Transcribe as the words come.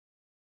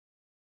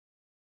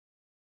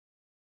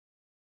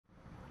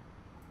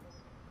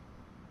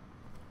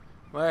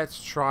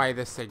Let's try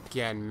this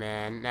again,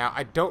 man. Now,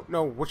 I don't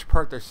know which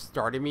part they're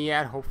starting me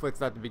at. Hopefully it's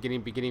not the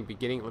beginning.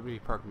 Liberty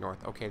Park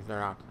North. Okay, they're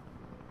not.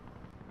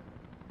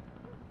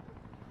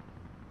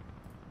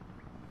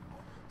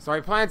 So my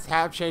plans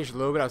have changed a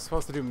little bit. I was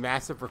supposed to do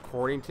massive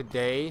recording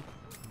today,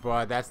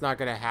 but that's not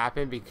going to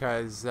happen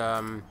because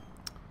I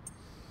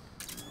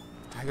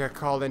got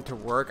called into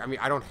work. I mean,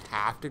 I don't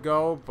have to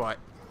go, but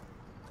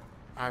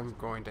I'm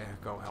going to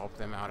go help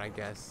them out, I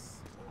guess.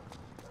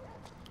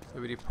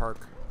 Liberty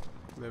Park.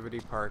 Liberty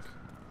Park.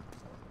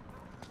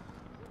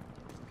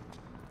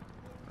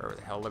 Wherever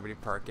the hell Liberty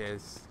Park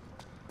is.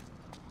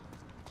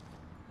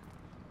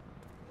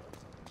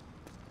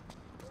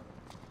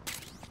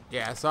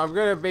 Yeah, so I'm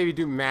gonna maybe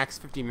do max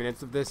 50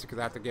 minutes of this because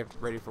I have to get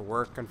ready for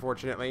work,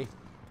 unfortunately.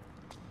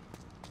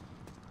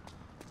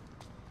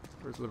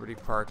 Where's Liberty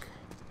Park?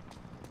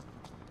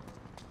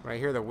 When I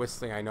hear the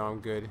whistling, I know I'm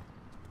good.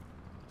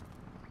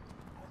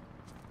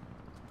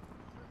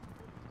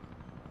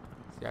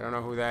 See, I don't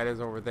know who that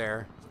is over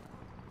there.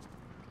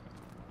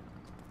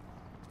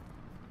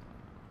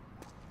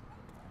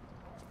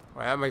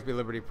 Well, that might be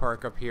Liberty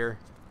Park up here.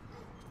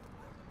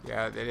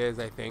 Yeah, it is,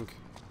 I think.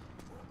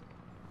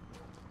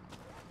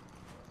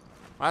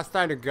 Last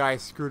time the guy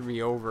screwed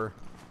me over.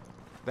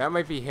 That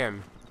might be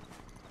him.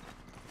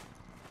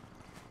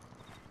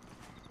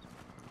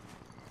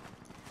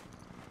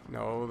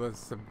 No,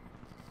 that's a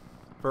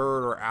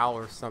bird or owl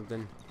or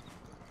something.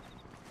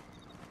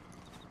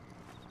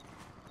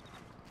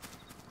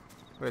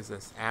 What is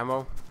this?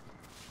 Ammo?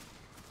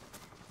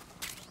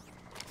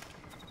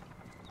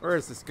 Where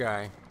is this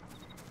guy?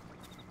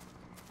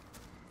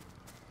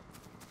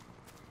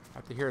 I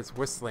have to hear his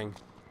whistling.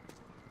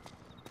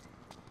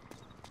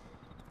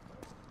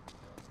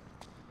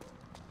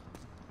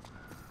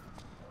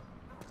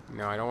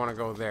 No, I don't want to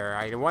go there.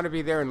 I want to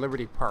be there in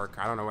Liberty Park.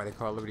 I don't know why they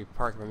call it Liberty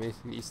Park if I'm in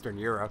Eastern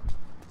Europe.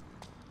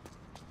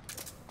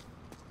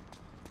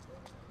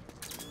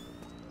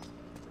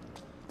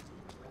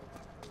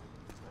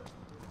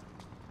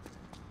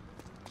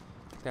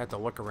 I have to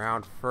look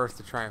around first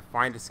to try and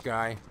find this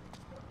guy.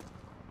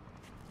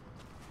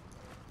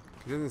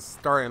 It doesn't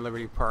start in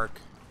Liberty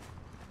Park.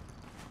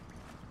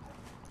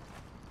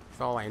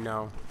 That's all I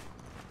know.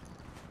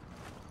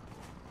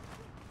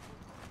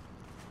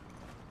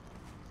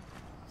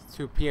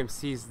 Two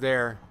PMCs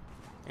there.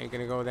 Ain't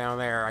gonna go down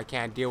there. I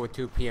can't deal with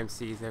two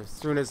PMCs. As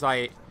soon as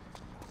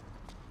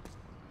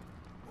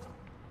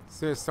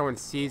someone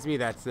sees me,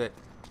 that's it.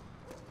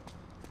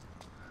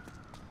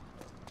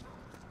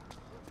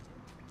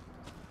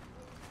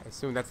 I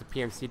assume that's a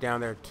PMC down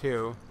there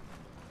too.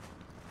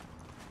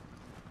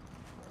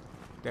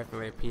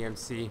 Definitely a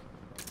PMC.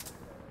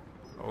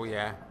 Oh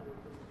yeah.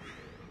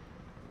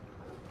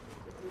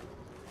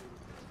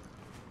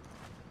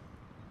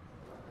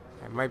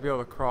 I might be able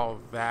to crawl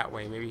that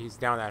way. Maybe he's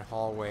down that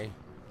hallway.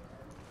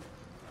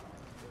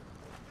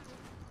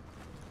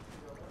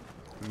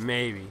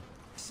 Maybe.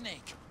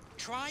 Snake,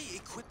 try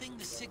equipping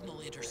the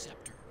signal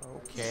interceptor.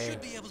 Okay. You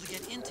should be able to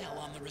get intel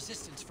on the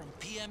resistance from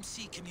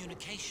PMC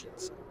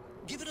communications.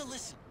 Give it a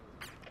listen.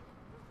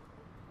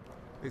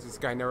 At least this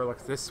guy never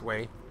looks this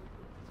way.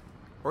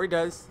 Or he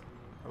does.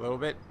 A little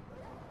bit.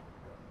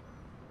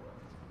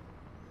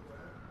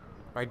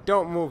 If I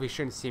don't move, he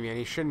shouldn't see me, and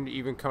he shouldn't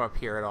even come up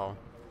here at all.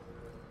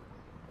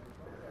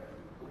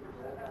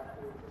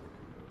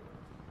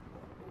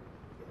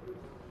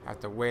 I have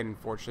to wait,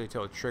 unfortunately,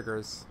 till it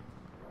triggers.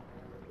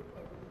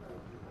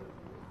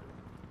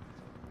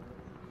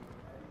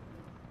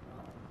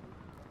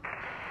 We have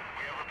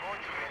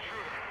reports of an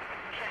intruder.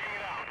 Checking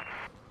it out.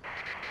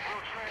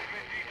 We'll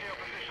transmit detailed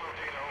positional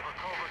data over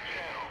covert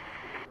channel.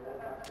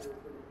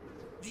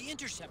 The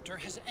interceptor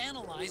has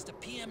analyzed a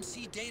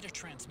PMC data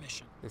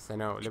transmission. Yes, I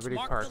know. It's Liberty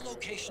marked Park. the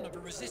location of a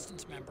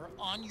resistance member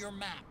on your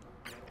map.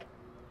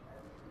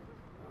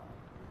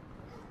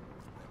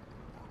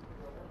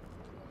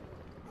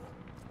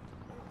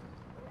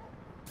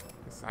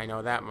 Yes, I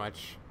know that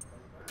much.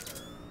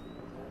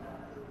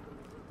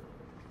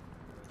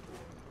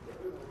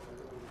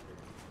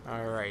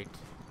 Alright.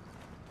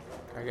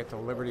 I get to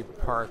Liberty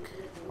Park.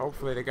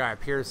 Hopefully the guy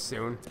appears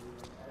soon.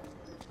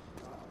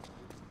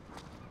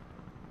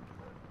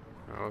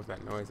 Oh, what was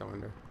that noise, I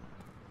wonder?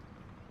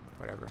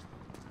 Whatever.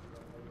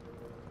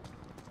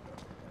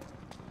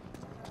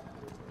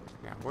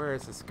 Now, where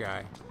is this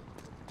guy?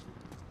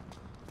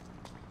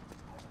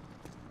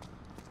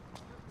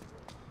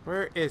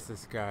 Where is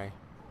this guy?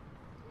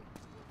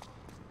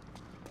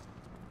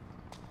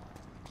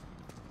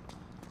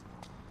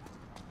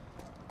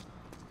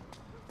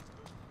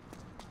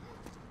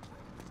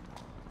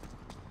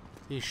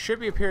 He should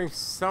be appearing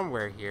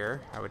somewhere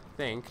here, I would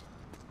think.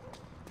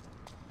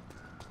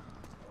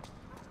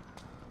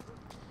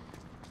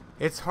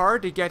 It's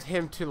hard to get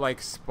him to,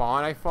 like,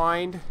 spawn, I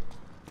find.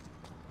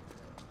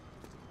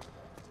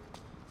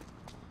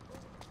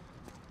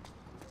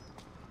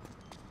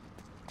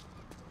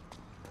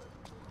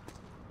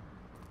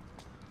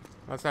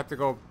 Let's have to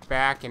go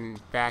back and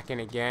back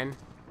in again.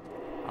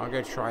 I'm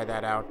gonna try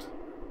that out.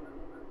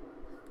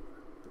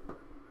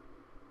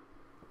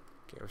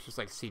 Okay, It was just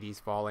like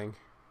CDs falling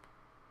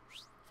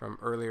from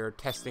earlier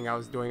testing I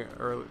was doing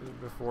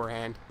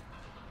beforehand.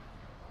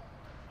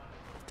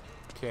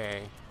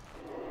 Okay.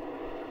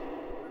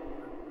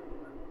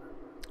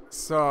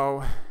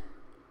 So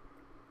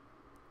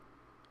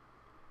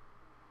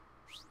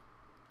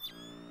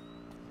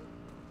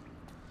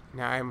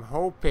now I'm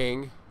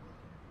hoping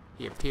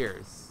he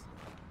appears.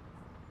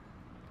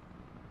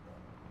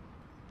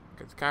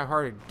 It's kind of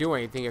hard to do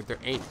anything if there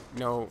ain't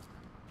no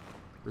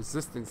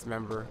resistance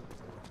member.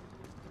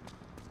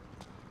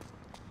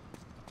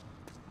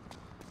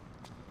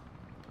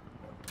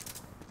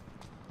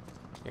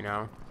 You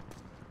know?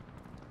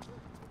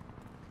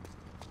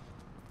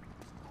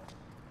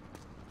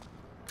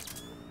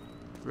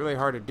 Really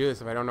hard to do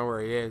this if I don't know where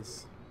he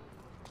is.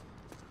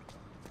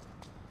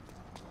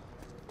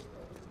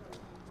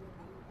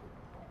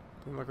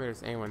 Doesn't look like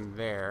there's anyone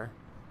there.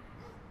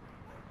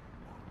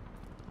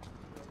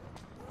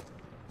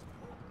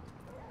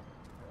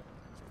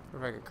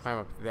 If I could climb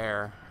up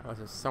there. Oh,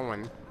 there's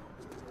someone.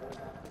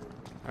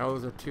 Oh,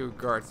 those are two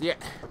guards. Yeah,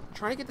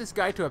 trying to get this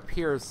guy to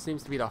appear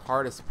seems to be the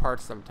hardest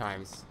part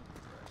sometimes.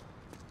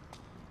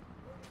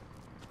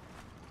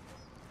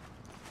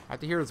 I have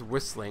to hear his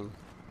whistling.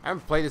 I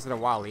haven't played this in a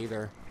while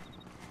either.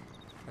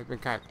 I've been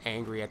kind of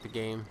angry at the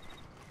game.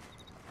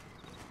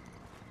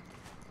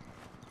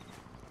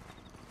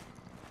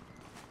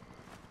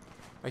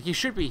 Like, he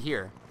should be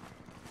here.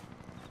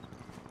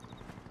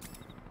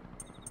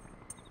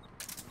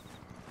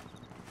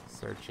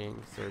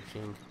 Searching,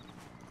 searching.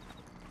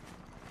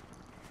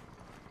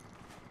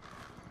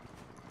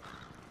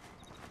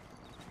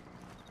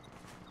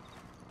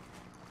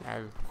 Now,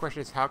 the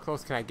question is, how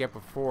close can I get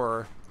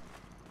before...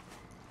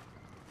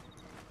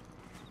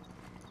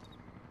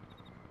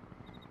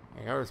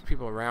 I know there's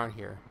people around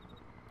here.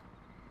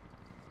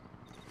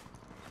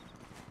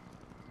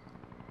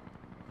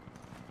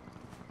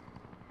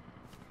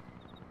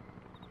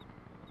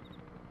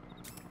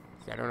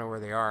 See, I don't know where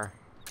they are.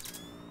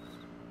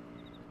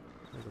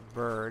 There's a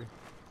bird.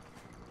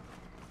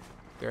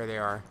 There they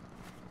are.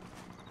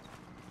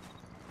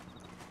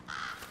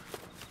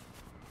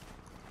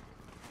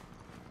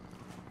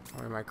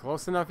 Oh, am I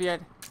close enough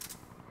yet?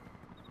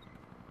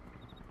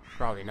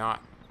 Probably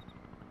not.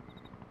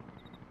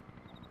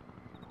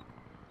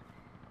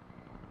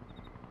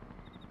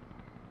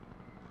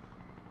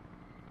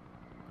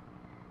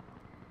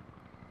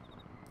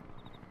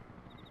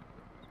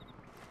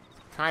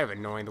 It's kind of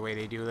annoying the way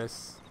they do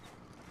this.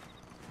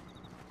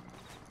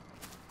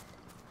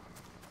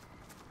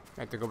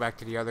 I have to go back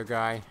to the other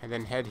guy and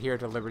then head here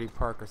to Liberty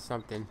Park or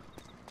something.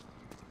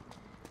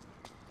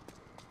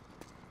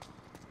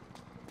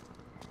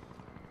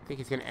 I think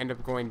he's going to end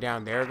up going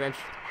down there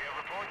eventually. We have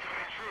reports of an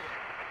intruder.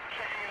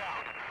 Checking it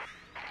out.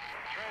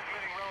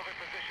 Transmitting relevant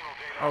positional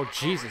data. Oh,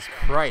 Jesus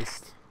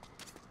Christ.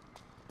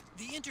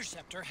 The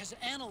interceptor has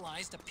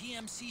analyzed a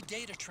PMC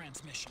data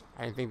transmission.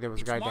 I didn't think there was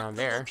a It's guy marked down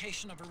the there.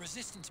 location of a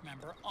resistance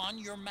member on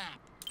your map.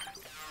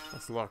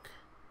 Let's look.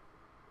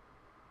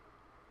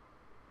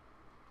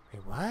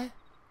 Wait, what?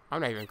 I'm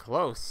not even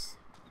close.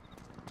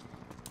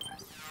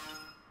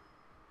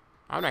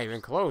 I'm not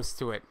even close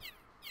to it.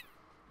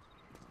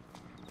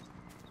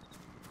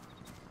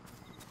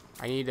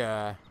 I need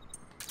my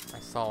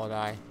solid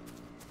eye.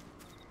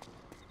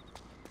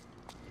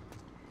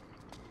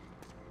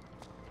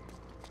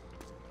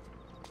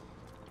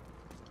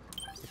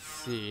 Let's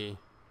see.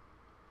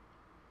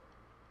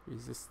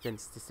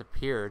 Resistance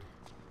disappeared.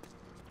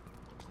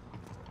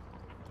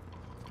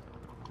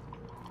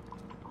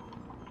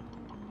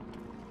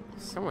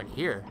 There's someone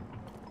here.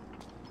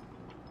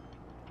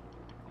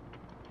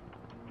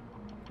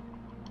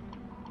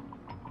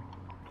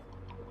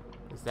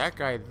 Is that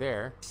guy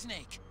there?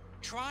 Snake,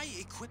 try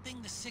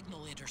equipping the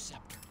signal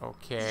interceptor.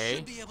 Okay. You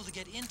should be able to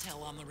get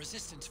intel on the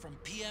resistance from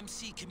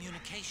PMC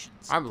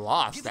communications. I'm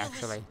lost, Give it a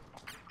actually.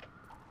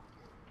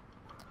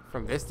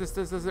 From this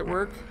distance, does it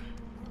work?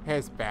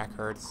 His back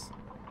hurts.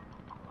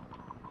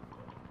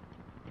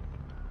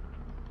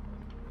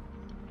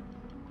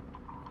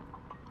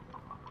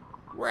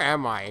 Where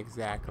am I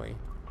exactly?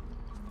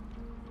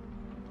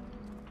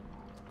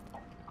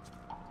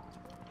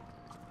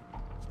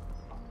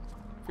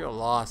 I feel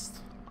lost.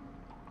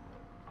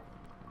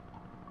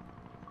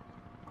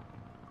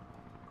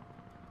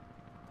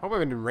 Hope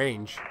I'm in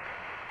range. We There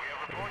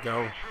have we reports go. of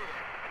an intruder.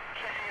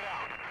 Checking it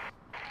out.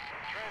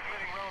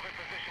 Transmitting relevant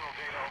positional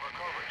data over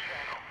covert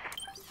channel.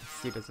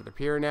 See, does it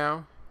appear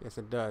now? Yes,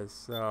 it does.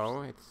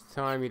 So, it's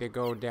telling me to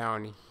go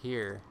down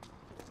here.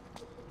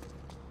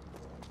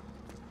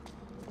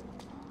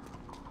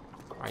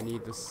 I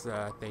need this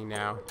thing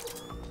now.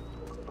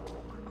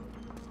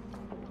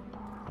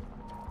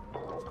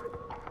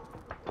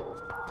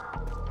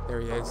 There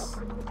he is.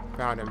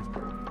 Found him.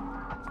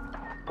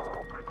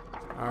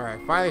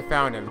 Alright, finally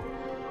found him.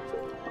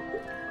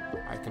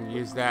 I can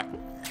use that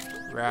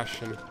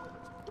ration.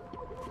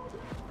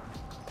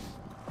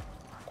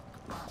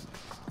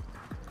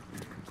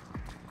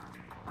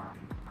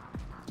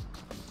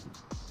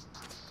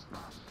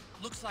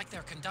 Looks like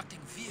they're conducting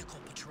vehicle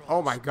patrols.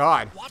 Oh my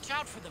god. Watch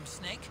out for them,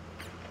 Snake.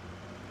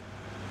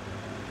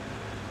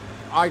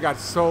 I got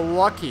so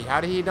lucky. How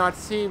did he not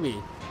see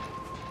me?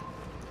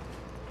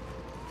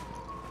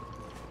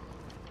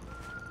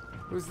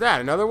 Who's that?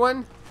 Another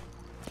one?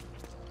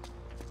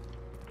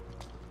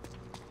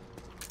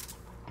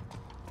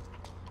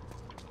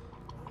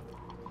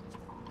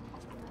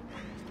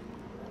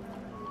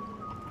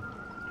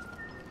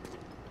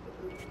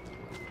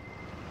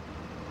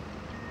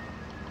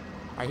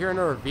 I hear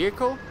another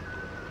vehicle?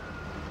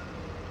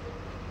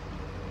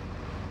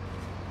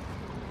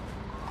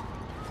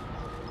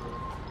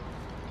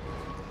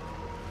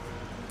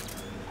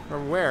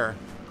 From where?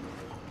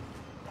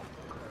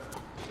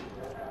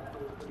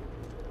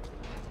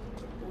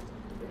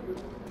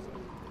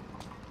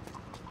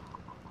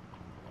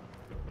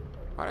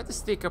 Why'd I have to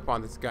sneak up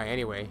on this guy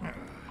anyway?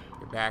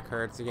 Your back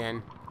hurts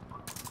again.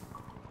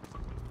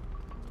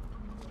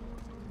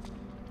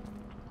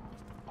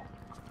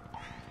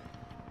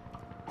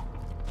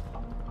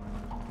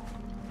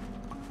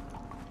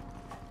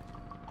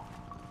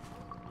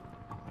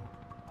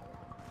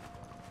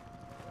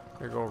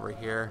 I'll go over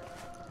here.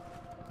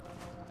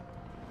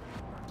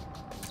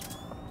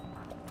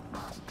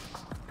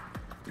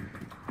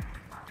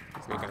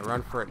 He's making a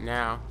run for it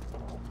now.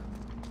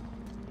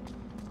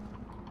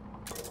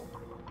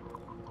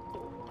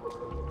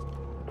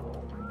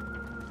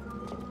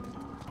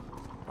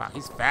 Wow,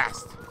 he's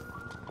fast.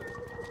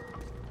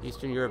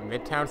 Eastern Europe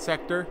Midtown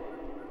sector.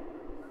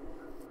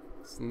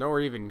 It's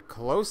nowhere even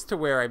close to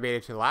where I made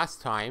it to last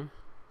time.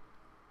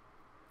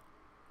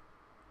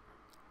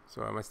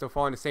 So am I still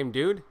following the same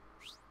dude?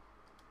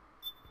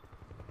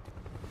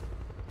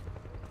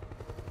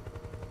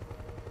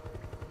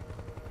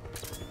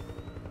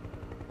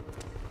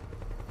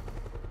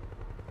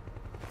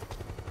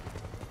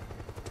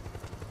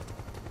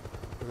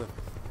 There's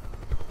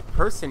a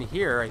person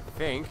here, I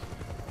think.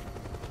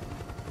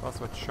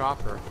 Also a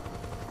chopper.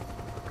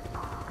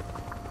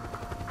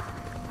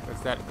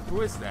 What's that?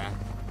 Who is that?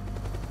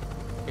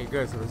 Okay,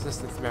 good. It's a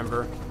resistance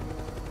member.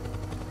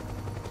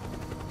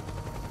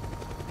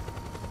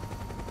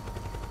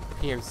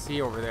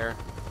 PMC over there.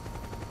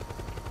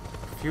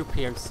 A few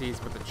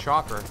PMCs with the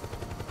chopper.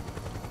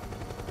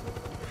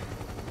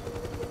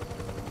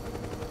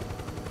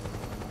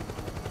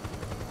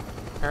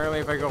 Apparently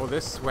if I go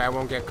this way I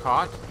won't get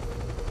caught.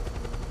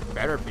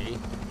 Better be.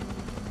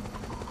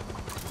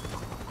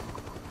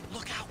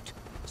 Look out!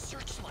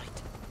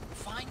 Searchlight.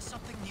 Find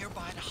something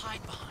nearby to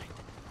hide behind.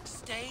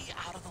 Stay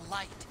out of the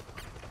light.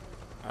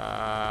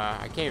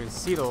 I can't even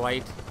see the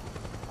light.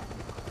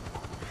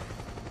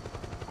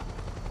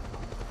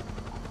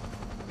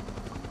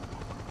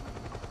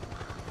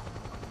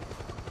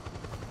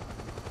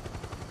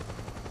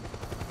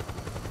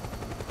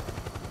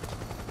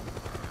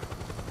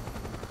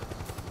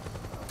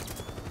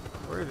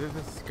 Where did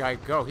this guy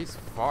go? He's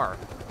far.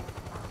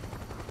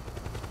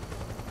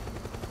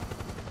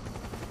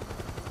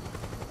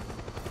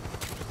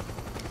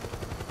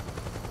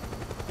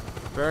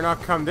 Better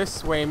not come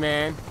this way,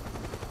 man.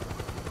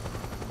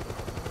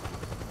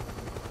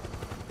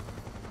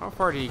 How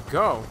far did he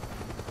go?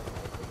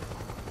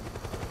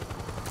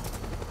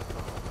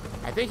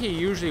 I think he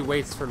usually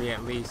waits for me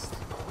at least.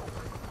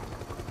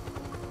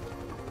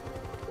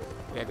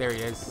 Yeah, there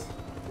he is.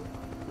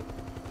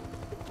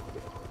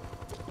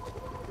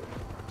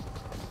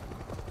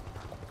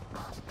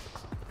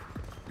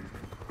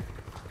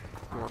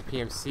 More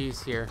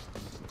PMCs here.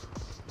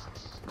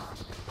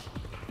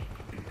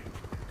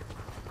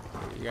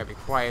 You gotta be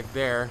quiet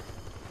there.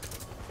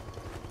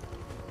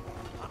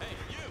 Hey,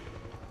 you!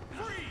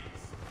 Freeze!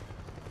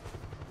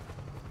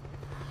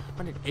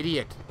 What an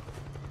idiot.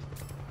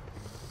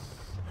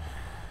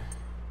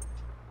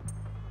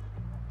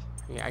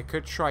 Yeah, I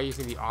could try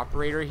using the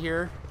operator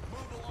here.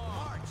 Move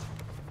along!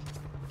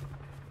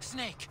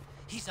 Snake,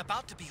 he's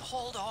about to be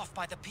hauled off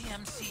by the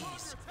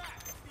PMCs.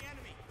 Attack! It's the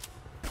enemy!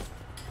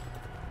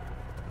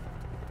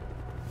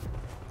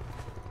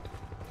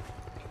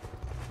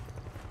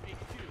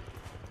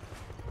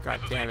 God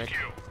damn it.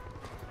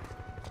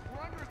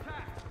 We're under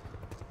attack!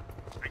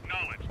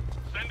 Acknowledged.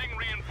 Sending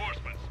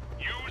reinforcements.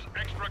 Use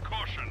extra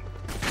caution.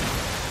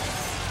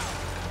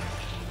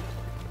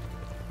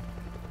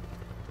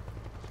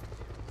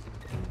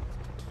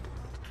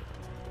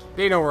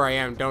 They know where I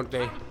am, don't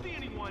they? I don't see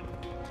anyone!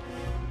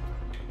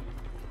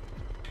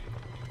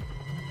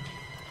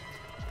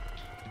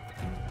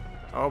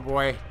 Oh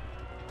boy.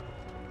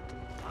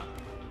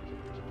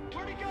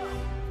 Where'd he go?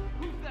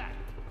 Who's that?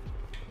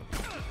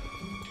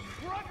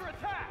 We're under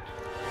attack!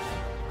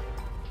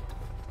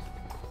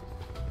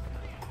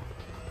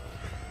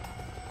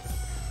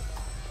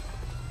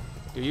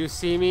 Do you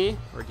see me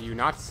or do you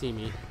not see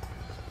me?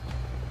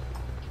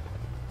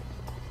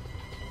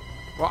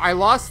 Well, I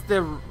lost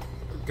the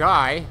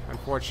guy,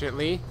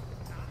 unfortunately.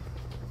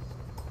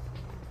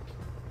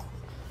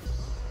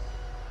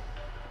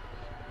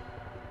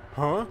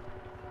 Huh?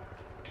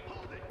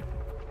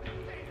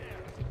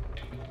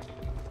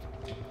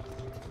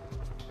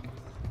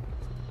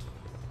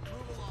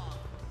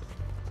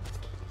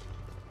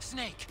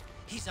 Snake,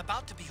 he's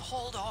about to be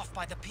hauled off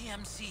by the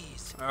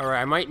PMCs.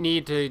 Alright, I might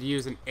need to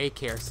use an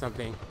AK or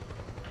something.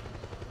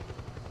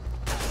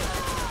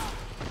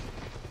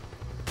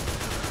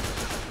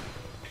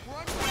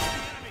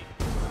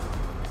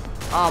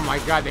 Oh my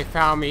god, they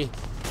found me.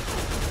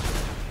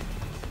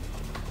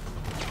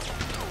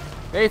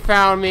 They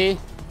found me.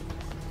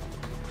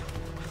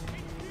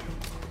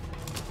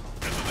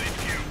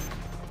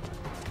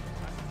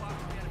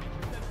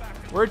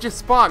 Where'd you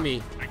spot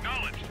me?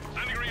 Acknowledged.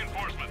 Sending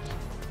reinforcements.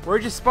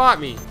 Where'd you spot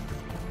me?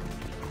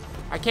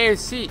 I can't even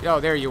see. Oh,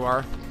 there you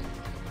are.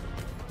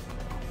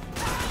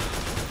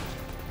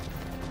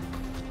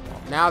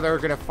 Well, now they're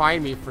gonna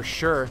find me for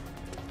sure.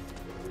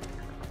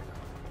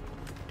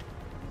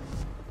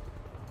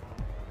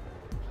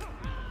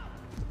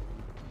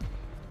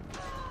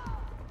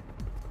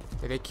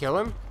 Did they kill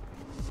him?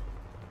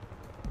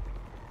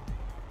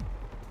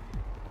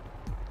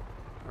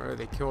 Or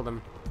they killed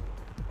him?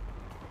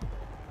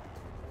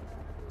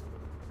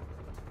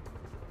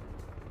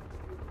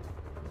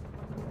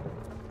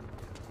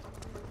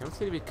 They don't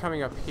seem to be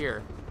coming up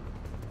here.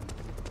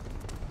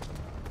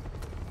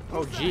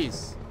 Oh,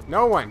 jeez.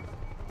 No one.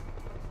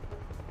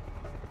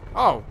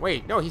 Oh,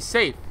 wait. No, he's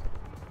safe.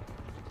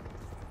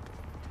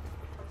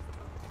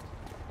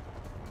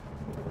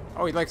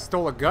 Oh, he like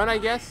stole a gun, I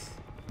guess?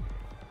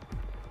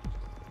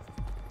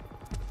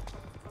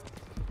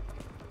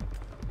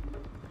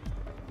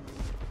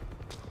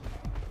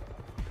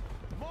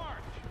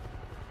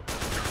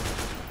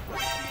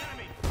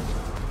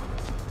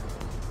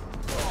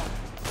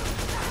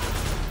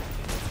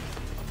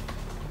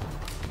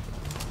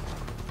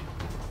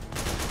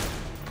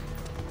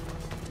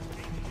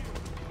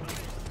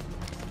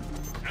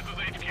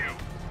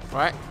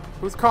 What?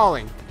 Who's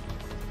calling?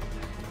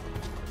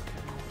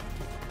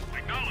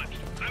 Acknowledged.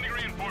 Sending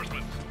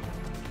reinforcements.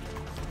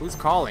 Who's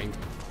calling?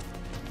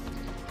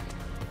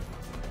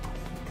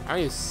 I don't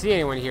even see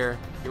anyone here.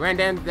 He ran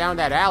down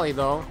that alley,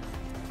 though.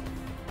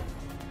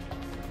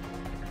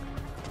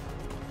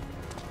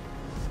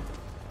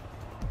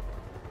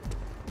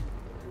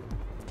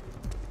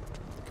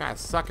 Kinda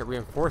suck at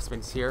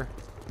reinforcements here.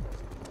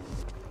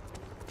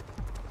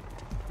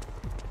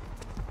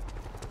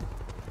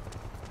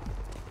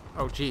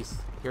 Oh, jeez.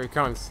 Here he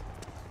comes.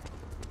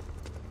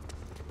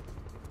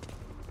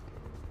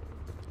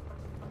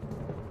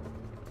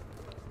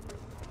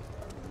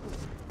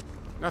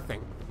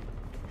 Nothing.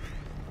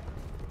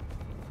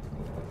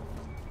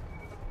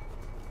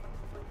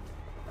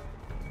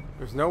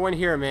 There's no one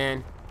here,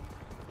 man.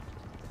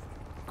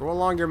 Go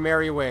along your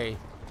merry way.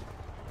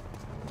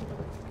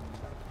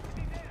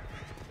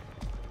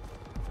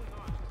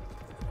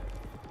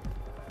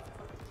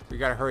 We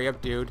gotta hurry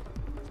up, dude.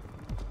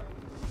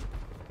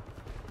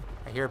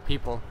 I hear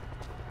people.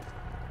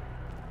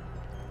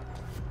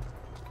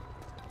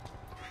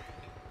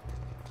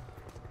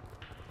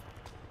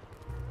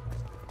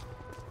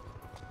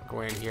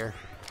 Go in here.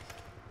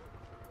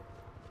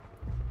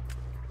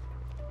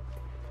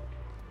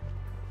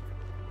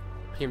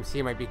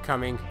 PMC might be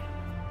coming.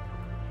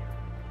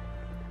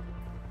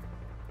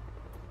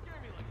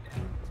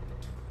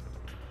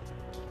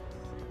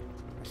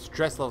 My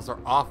stress levels are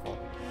awful.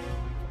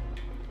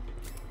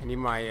 I need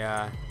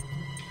my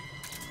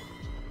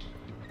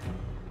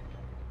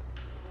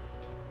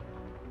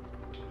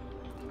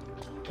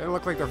doesn't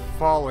look like they're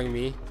following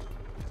me.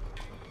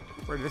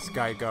 Where did this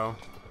guy go?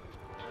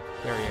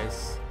 There he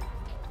is.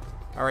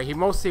 Alright, he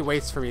mostly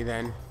waits for me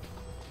then.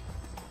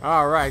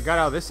 Alright, got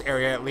out of this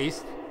area at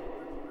least.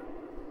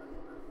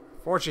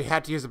 Fortunately,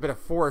 had to use a bit of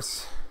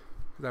force,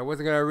 because I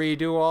wasn't going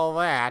to redo all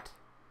that.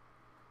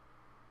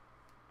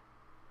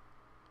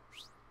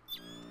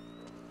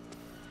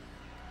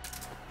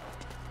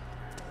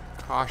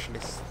 Caution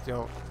is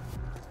still...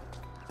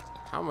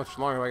 How much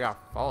longer do I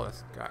got to follow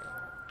this guy?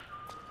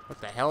 What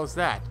the hell is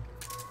that?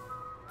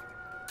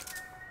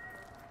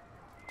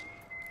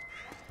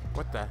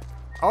 What the...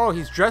 Oh,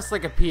 he's dressed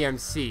like a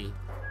PMC.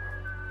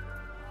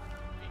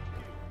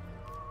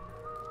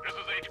 This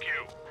is HQ.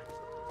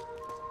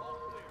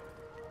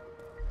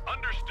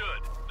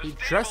 Understood. He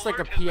dressed like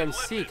a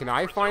PMC. Can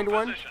I find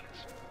one?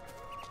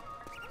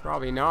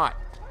 Probably not.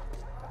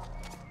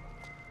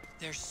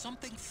 There's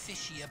something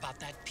fishy about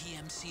that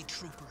PMC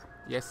trooper.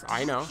 Yes,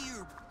 I know. Do you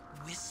hear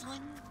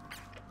whistling?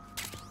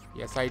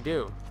 Yes, I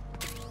do.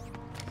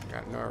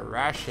 Got no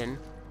ration.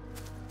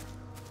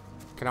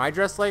 Can I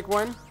dress like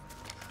one?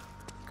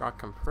 Got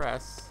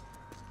compress.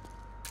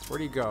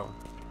 Where'd he go?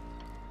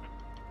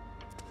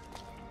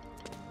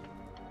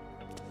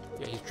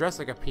 Yeah, he's dressed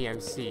like a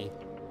PMC.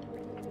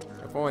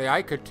 If only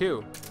I could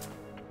too.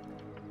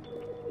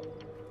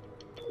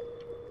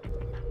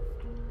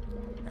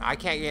 I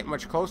can't get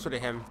much closer to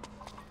him.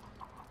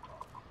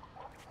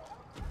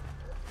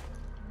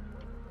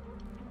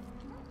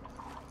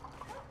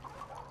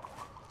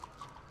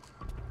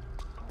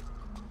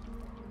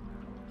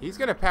 He's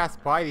gonna pass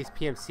by these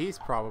PMCs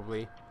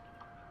probably.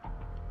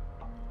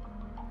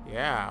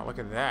 Yeah, look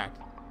at that.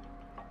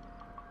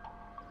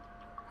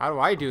 How do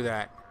I do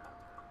that?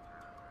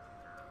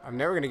 I'm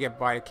never gonna get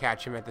by to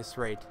catch him at this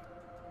rate.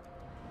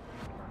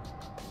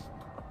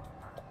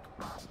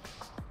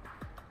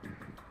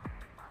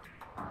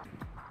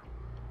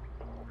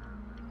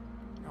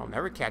 I'll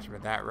never catch him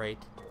at that rate.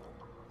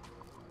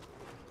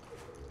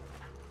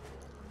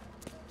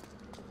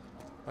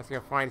 was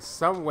gonna find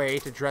some way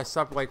to dress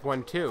up like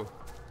one too.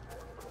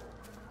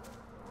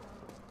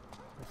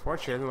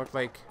 Unfortunately, it doesn't look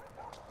like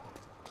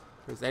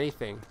there's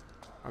anything.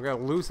 I'm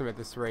gonna lose him at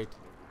this rate.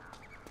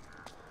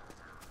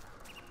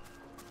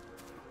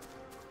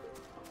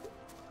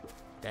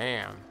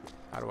 Damn.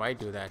 How do I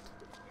do that?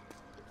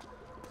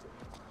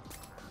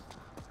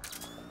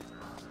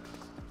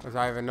 Does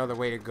I have another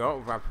way to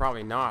go? But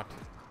probably not.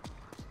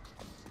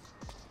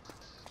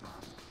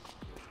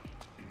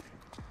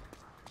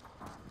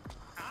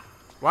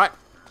 What?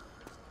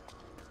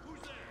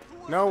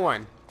 No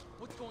one.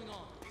 What's going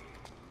on?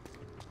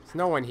 There's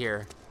no one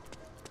here.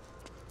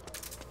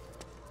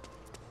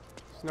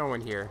 There's no one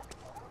here.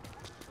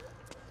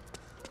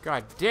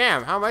 God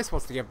damn, how am I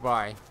supposed to get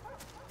by?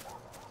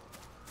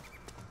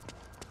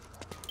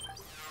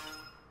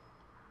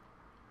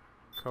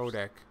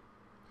 Codec.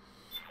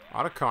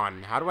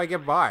 Otacon, how do I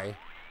get by?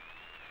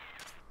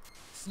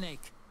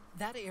 Snake,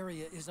 that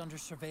area is under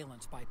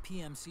surveillance by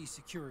PMC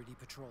security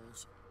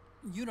patrols.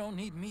 You don't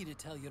need me to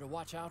tell you to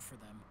watch out for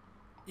them.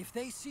 If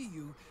they see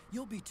you,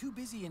 you'll be too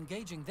busy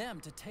engaging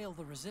them to tail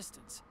the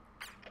resistance.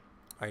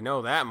 I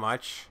know that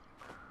much.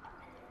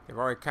 They've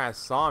already kind of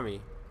saw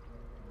me.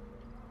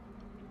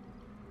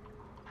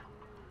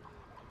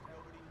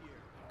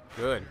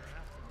 Good.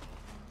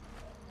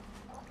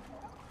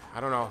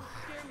 I don't know.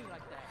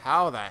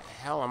 How the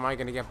hell am I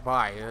gonna get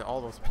by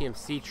all those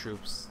PMC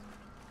troops?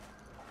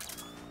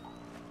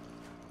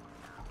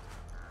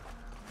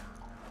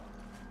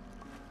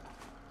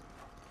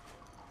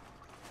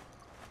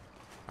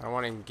 I don't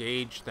want to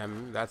engage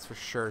them, that's for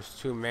sure. It's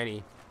too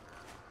many.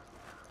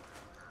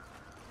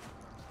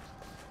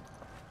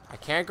 I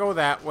can't go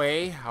that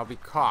way. I'll be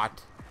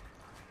caught.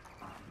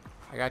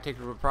 I gotta take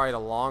probably the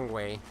long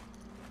way.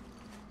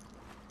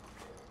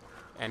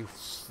 And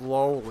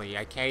slowly.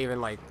 I can't even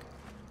like...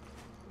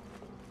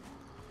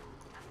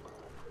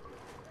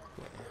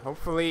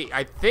 Hopefully,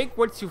 I think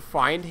once you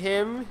find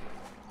him,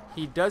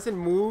 he doesn't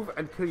move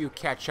until you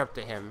catch up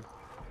to him.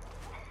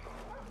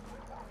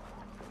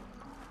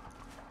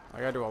 I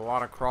gotta do a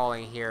lot of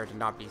crawling here to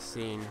not be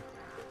seen.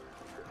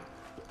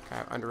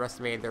 Kind of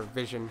underestimated their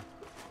vision.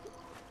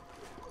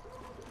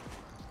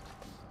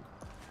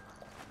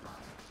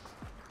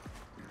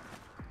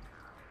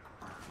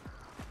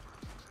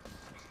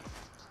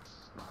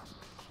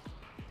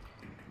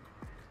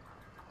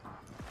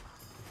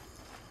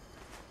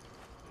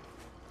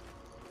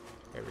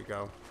 There we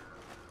go.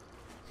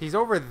 He's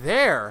over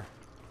there.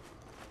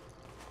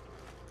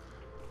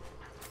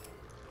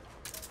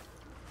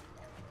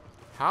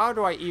 How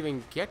do I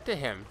even get to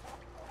him?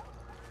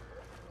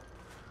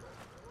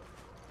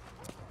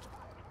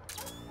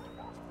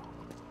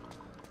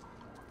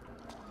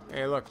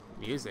 Hey, look,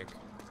 music.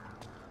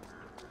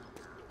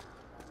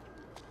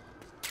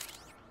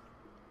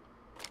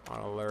 On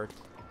alert.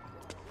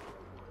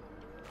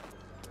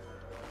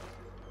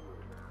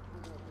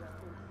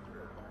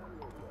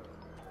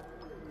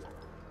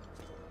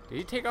 Did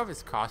he take off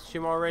his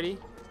costume already?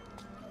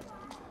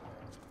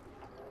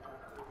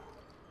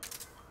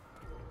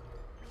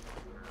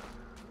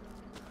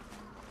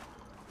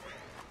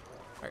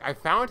 I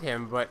found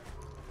him, but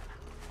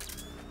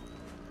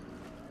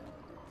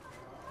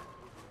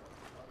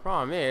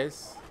problem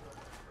is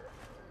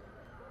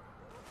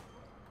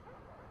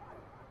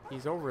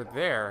he's over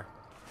there.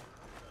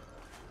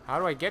 How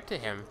do I get to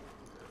him?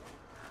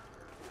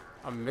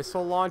 A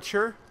missile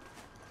launcher?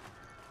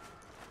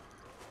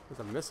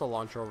 There's a missile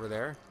launcher over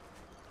there.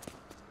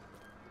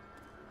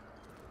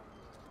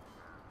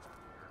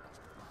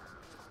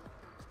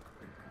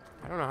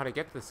 I don't know how to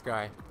get to this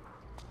guy.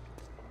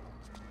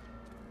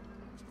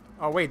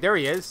 Oh, wait, there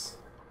he is.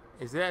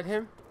 Is that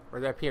him? Or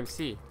is that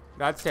PMC?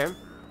 That's him.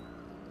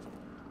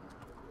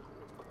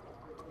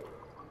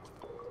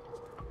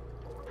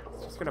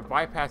 It's just gonna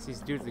bypass these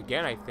dudes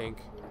again, I think.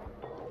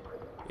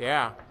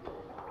 Yeah.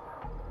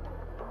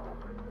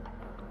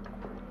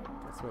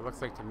 That's what it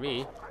looks like to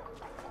me.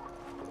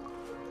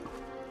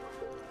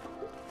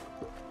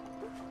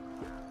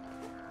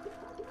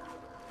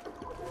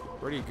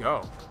 Where'd he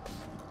go?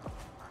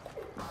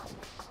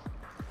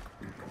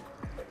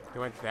 He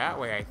went that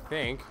way, I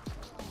think.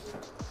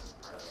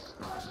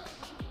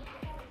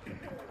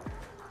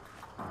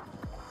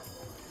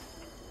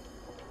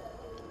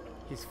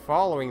 He's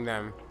following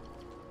them.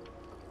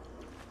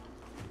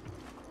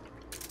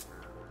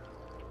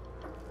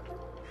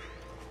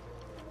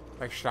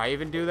 Like, should I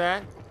even do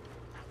that?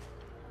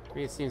 To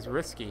me, it seems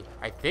risky.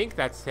 I think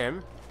that's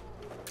him.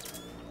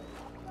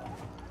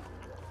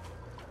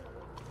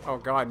 Oh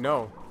God,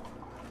 no.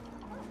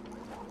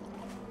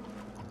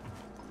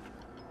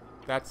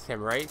 That's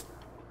him, right?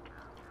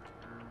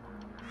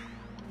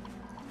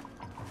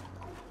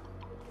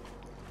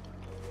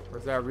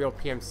 Where's that real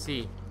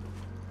PMC?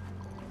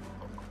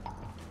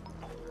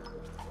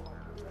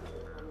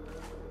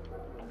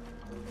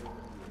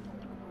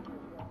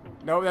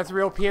 No, that's a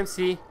real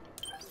PMC.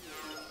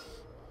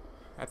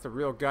 That's a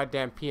real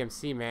goddamn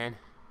PMC, man.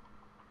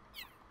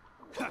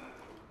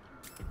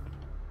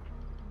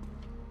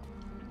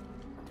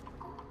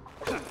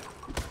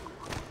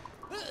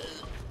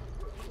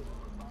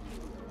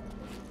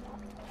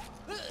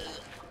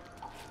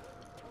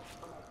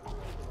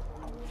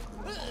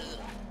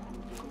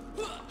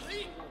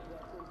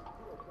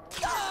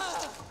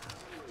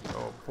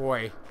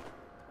 boy.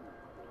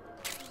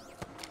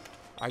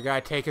 I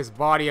gotta take his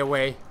body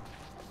away.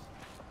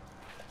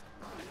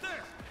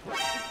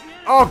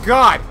 Oh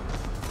god!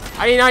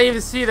 I did not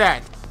even see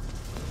that.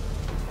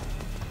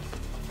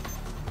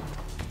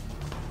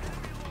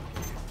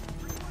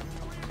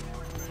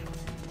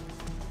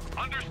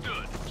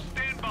 Understood.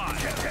 Stand by.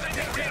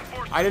 Sending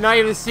reinforcements. I did not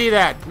even see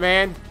that,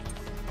 man.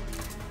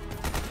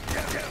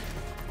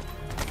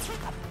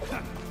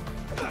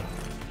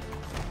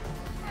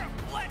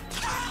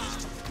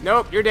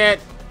 Nope, you're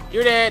dead.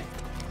 You're dead.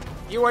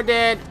 You are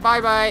dead.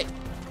 Bye-bye.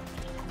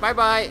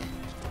 Bye-bye.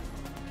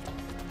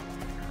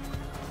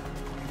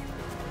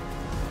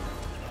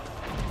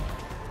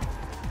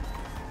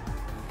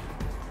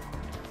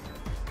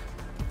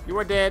 You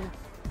are dead.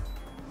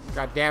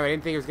 God damn it, I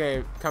didn't think he was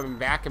gonna come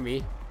back at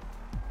me.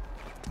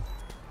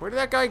 Where did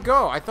that guy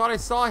go? I thought I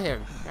saw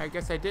him. I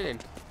guess I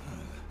didn't.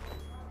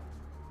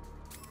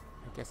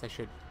 I guess I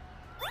should.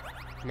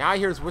 Now I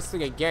hear his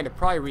whistling again. It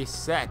probably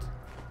reset.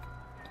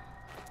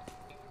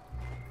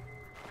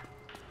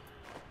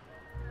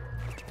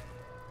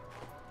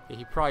 Yeah,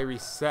 he probably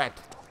reset.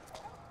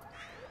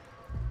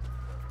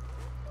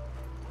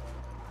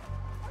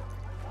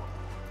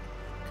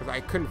 Because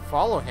I couldn't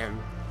follow him.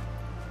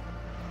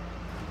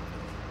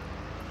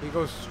 He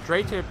goes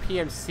straight to the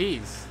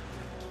PMCs.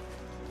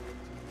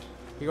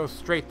 He goes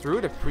straight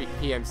through the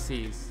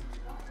PMCs.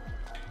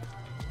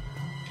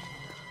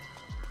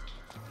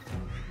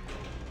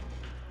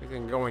 I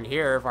can go in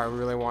here if I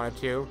really wanted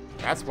to.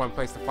 That's one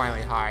place to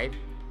finally hide.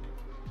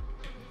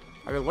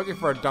 I've been looking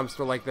for a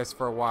dumpster like this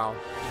for a while.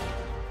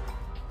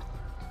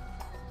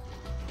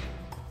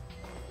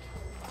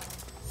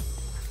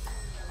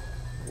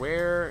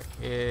 Where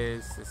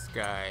is this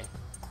guy?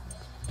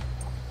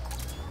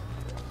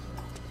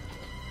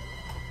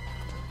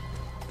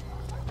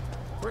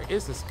 Where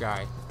is this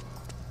guy?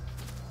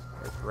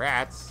 There's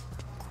rats.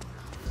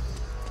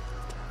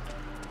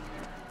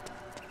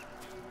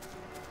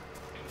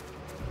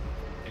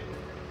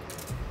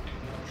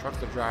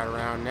 Trucks are driving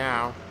around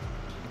now.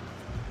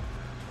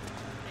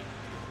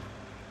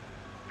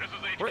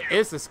 Where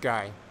is this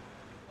guy?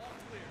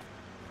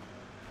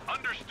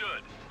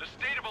 Understood. The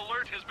state of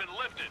alert has been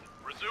lifted.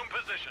 Resume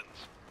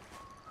positions.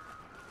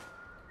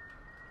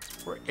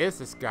 Where is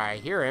this guy? I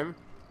hear him.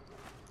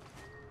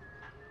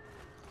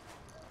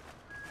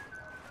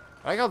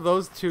 I like how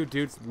those two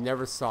dudes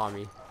never saw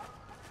me.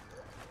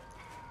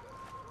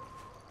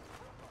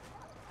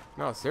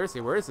 No, seriously,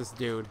 where is this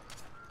dude?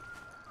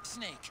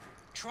 Snake,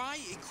 try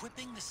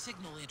equipping the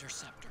signal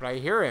interceptor. But I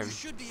hear him. You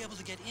should be able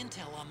to get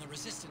intel on the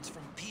resistance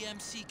from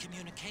PMC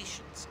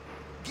communications.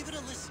 Give it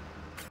a listen.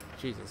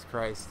 Jesus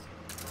Christ.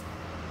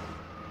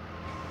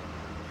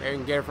 Maybe I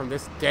can get it from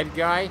this dead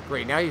guy?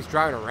 Great, now he's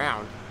driving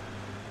around.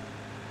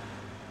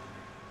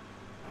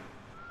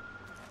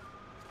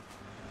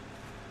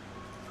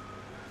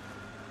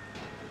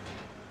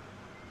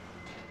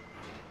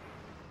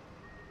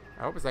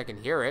 I hope I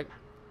can hear it.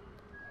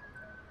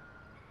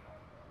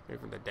 Maybe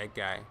from the dead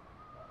guy.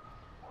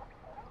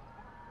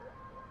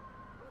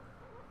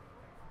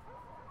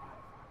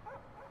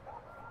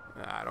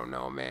 I don't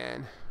know,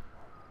 man.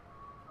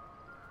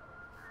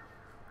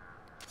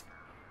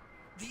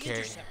 The Okay.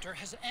 interceptor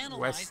has analyzed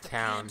West the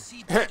Town.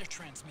 PMC data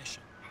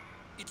transmission.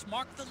 It's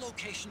marked the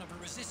location of a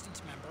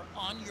resistance member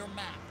on your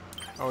map.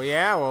 Oh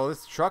yeah? Well,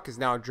 this truck is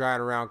now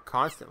driving around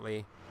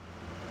constantly.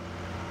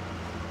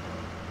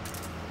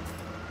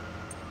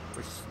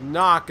 Which is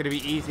not going to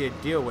be easy to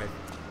deal with.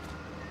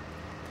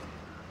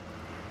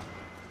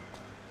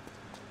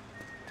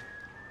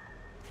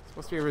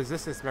 Supposed to be a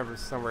resistance member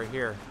somewhere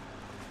here.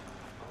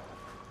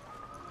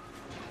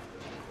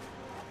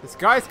 This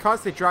guy's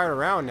constantly driving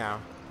around now.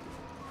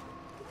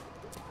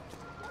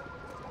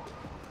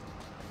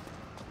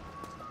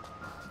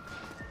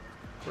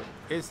 Where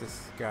is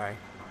this guy?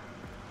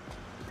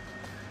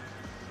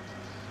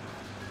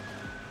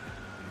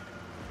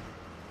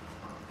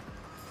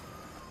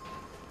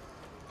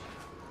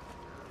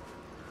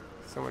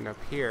 Someone up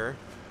here.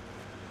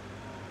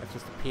 That's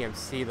just a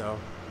PMC though.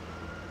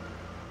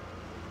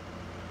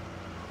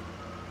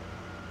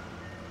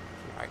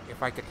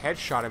 If I could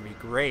headshot him, it'd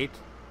be great.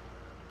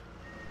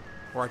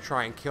 Or I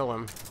try and kill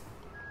him.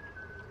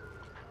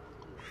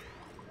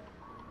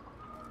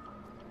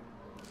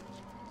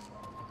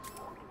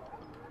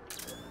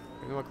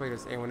 Doesn't look like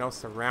there's anyone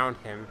else around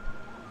him.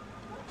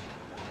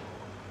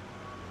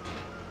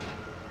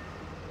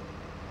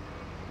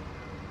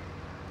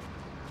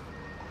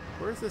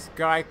 Where's this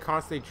guy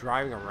constantly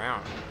driving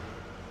around?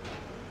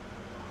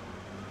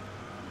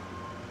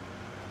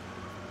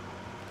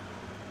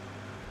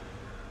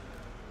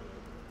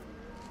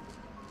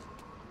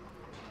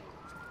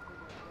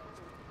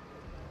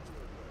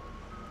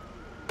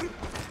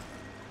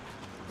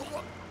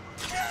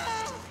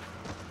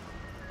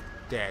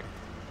 Dead.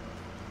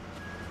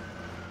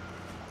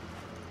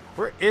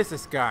 Where is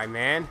this guy,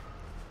 man?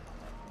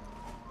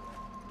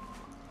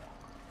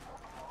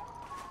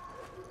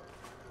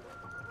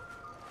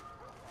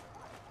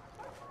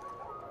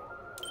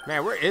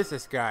 Man, where is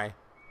this guy?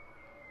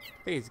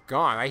 I think he's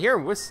gone. I hear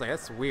him whistling.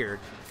 That's weird.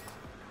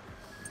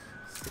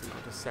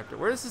 sector.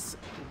 Where is this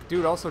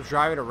dude also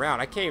driving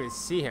around? I can't even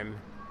see him.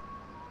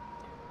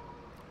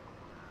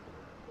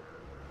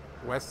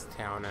 West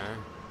Town,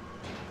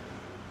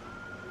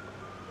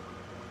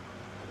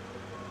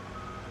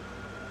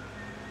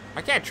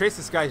 I can't trace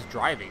this guy's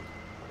driving.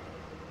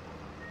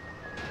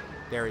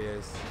 There he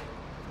is.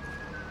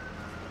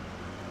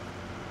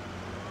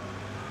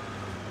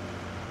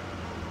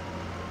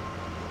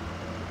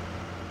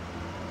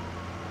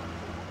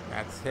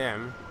 That's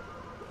him.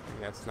 I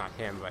mean, that's not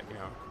him, but you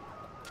know.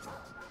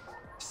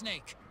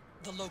 Snake,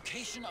 the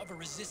location of a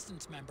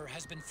resistance member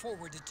has been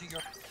forwarded to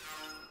your...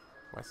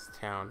 West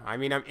Town. I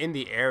mean, I'm in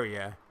the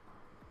area.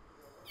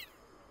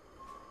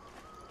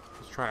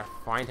 Just trying to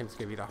find him is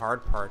gonna be the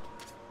hard part.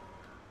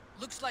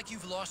 Looks like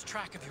you've lost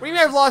track of your... What do you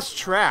mean I've lost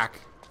track?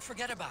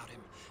 Forget about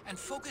him and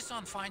focus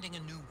on finding a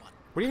new one.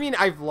 What do you mean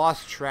I've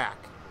lost track?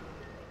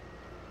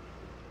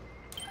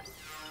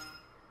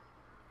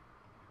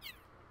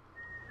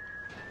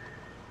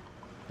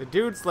 The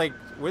dude's like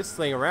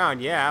whistling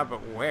around, yeah, but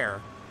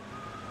where?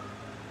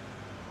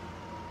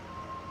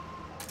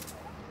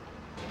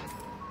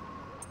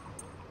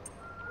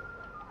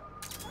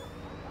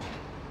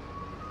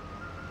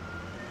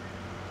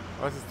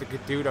 Oh, is this the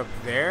good dude up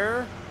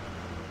there?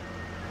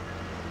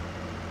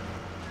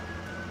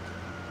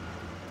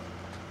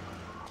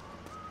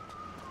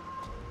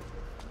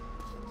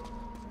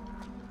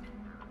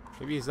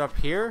 Maybe he's up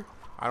here?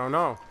 I don't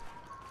know.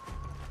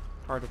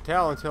 Hard to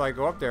tell until I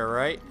go up there,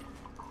 right?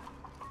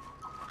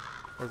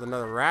 There's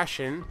another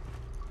ration.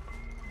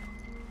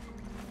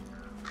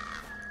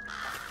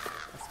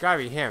 It's gotta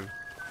be him.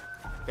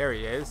 There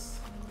he is.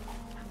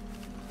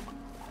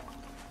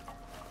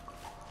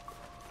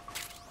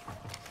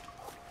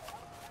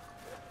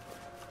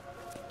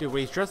 Dude,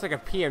 when he's dressed like a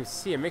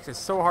PMC, it makes it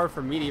so hard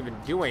for me to even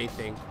do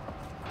anything.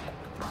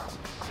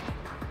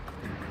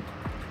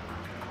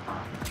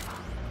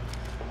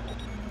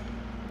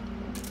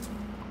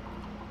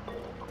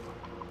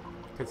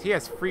 Because he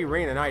has free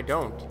reign and I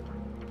don't.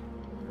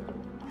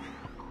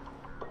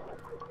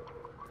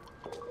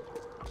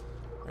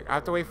 Like, I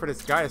have to wait for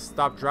this guy to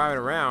stop driving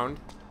around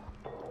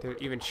to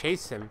even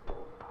chase him.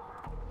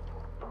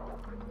 'Cause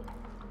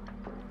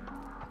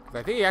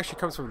I think he actually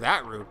comes from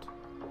that route.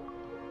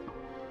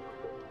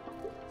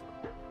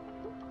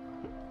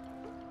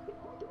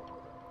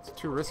 It's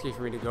too risky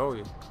for me to go.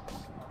 Let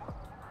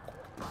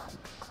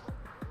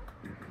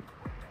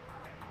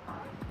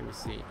me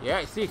see.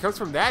 Yeah, see, he comes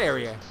from that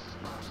area.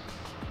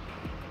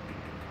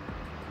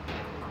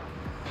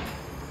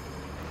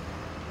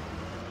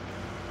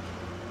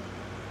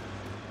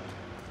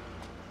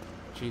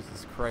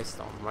 Jesus Christ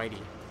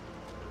almighty.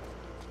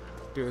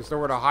 Dude, there's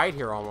nowhere to hide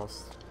here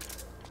almost.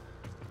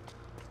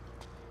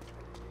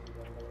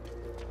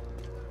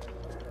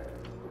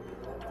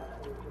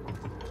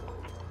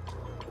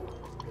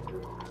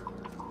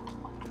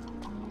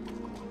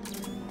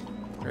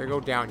 I'm gonna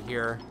go down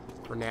here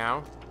for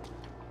now.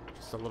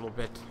 Just a little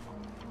bit.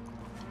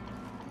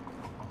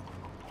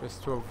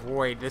 Just to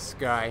avoid this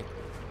guy.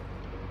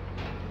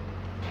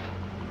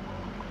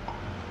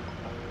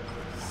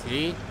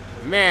 See?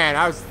 Man,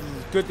 I was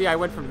good thing I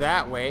went from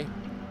that way.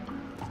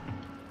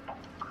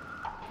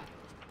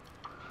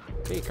 I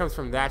think he comes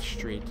from that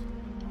street.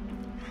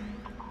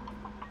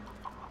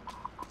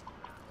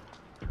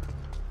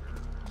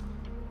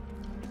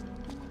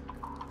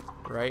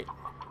 Right?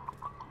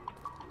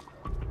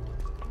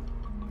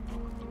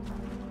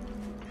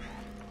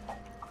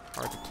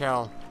 Hard to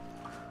tell.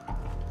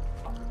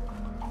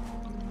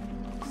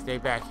 Stay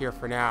back here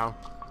for now.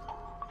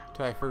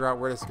 Until I figure out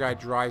where this guy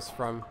drives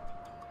from.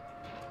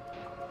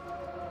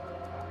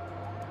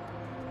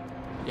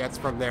 Yeah, it's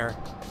from there.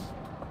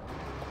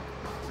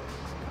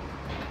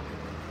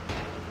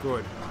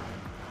 Good.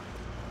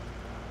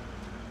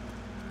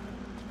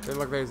 Doesn't look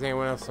like there's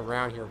anyone else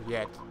around here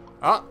yet.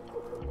 Oh!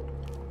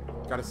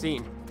 Got a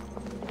scene.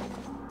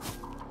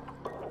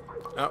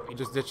 Oh, he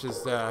just ditched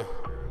his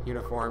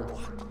uniform.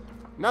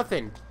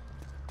 Nothing.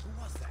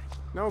 Who was that?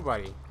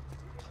 Nobody.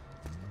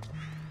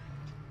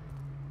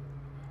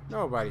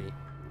 Nobody.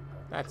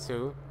 That's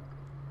who.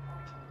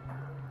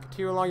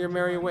 Continue along your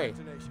merry way.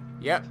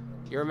 Yep.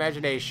 Your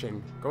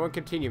imagination. Go and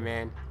continue,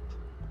 man.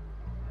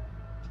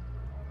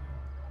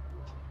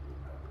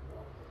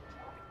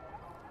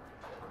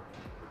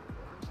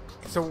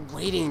 It's a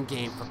waiting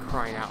game, for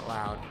crying out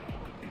loud.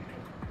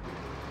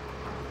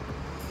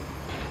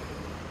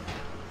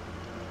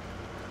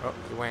 Oh,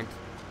 he went.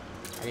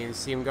 I didn't even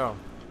see him go.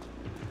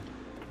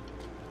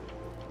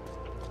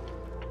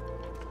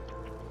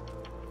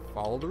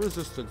 Follow the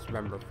resistance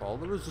member. Follow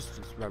the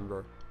resistance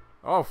member.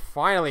 Oh,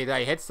 finally. Did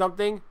I hit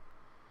something?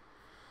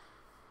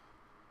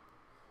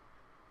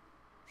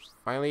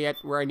 Finally at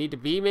where I need to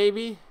be,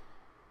 maybe?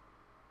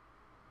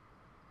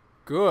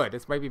 Good.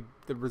 This might be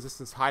the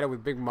resistance hideout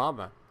with Big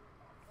Mama.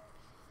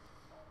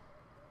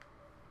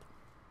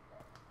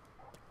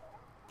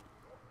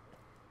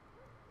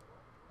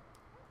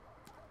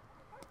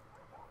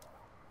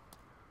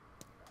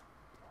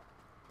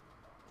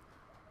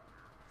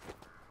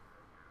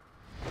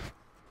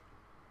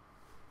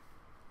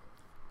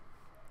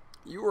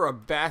 You were a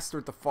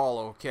bastard to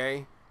follow,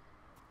 okay?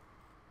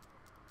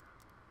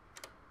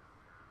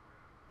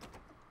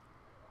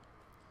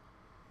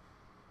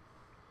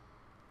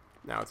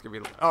 Now it's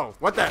gonna be... Oh,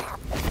 what the...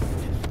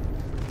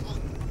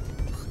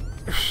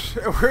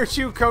 Where'd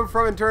you come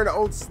from and turn to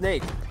old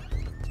snake?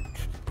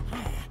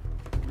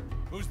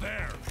 Who's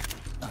there?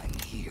 I'm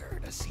here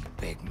to see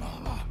Big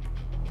Mama.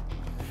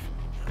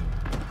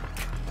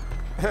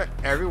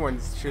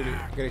 Everyone's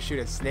gonna shoot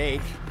at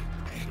Snake.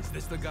 Is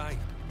this the guy?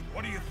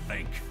 What do you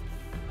think?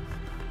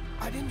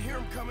 I didn't hear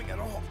him coming at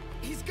all.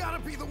 He's gotta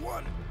be the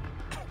one.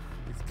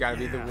 He's gotta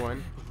be the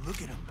one. Look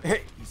at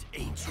him. He's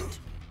ancient.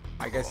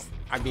 I guess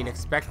I'm being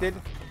expected.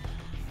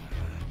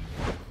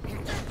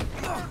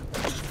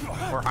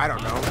 Or I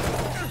don't know.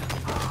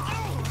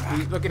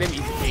 Look at him,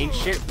 he's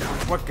ancient.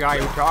 What guy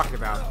are you talking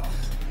about?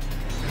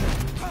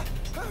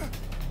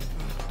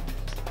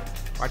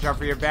 Watch out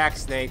for your back,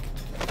 Snake.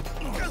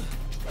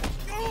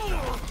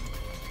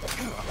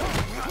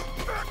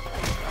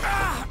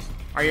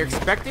 Are you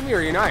expecting me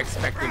or you're not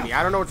expecting me?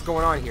 I don't know what's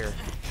going on here.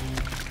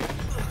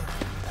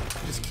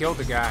 Just killed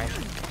the guy.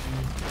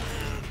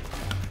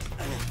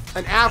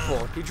 An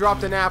apple. He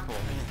dropped an apple.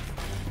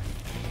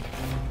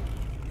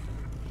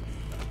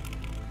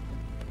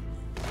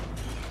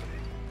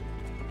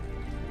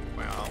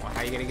 Well,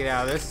 how are you gonna get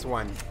out of this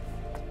one?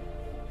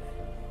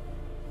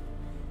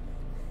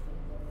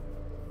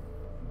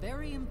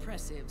 Very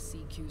impressive,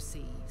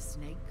 CQC,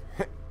 Snake.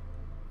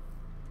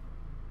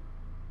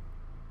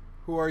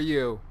 Who are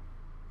you?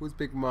 Who's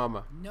Big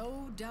Mama?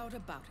 No doubt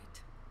about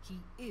it. He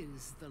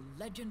is the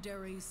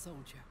legendary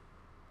soldier.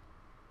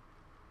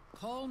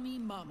 Call me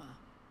Mama.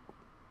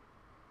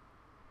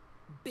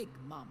 Big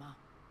Mama.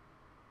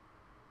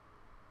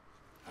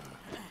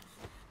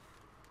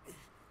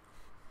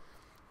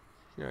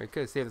 You know, he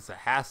could have saved us a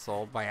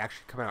hassle by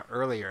actually coming out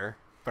earlier,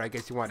 but I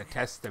guess you wanted to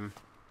test him.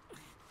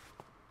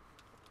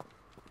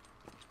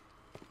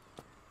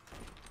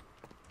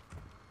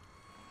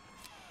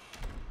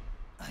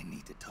 I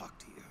need to talk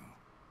to you.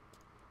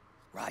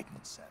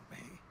 Raiden sent me.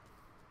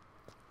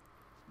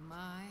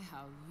 My,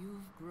 how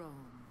you've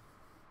grown,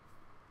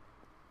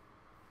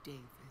 David.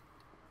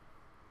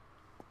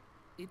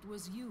 It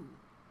was you,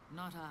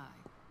 not I,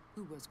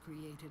 who was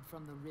created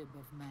from the rib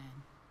of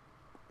man.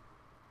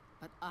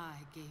 But I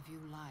gave you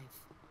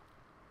life.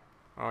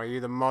 Oh, are you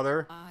the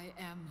mother? I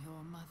am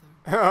your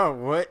mother. Oh,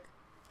 what?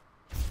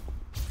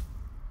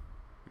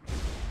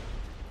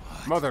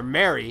 Mother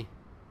Mary?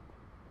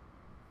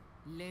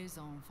 Les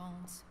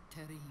enfants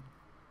terribles.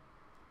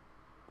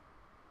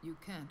 You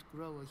can't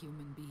grow a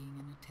human being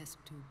in a test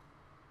tube,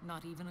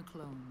 not even a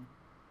clone.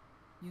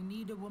 You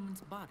need a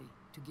woman's body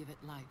to give it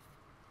life.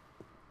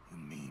 You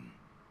mean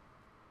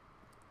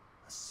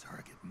a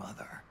surrogate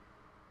mother?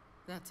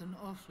 That's an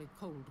awfully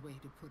cold way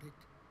to put it.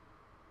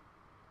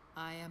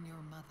 I am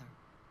your mother.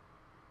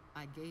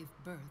 I gave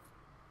birth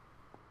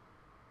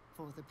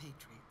for the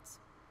Patriots.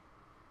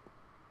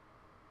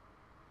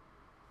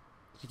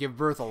 Did you give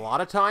birth a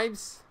lot of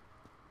times?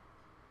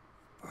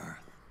 Birth?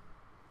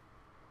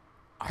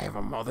 I have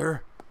a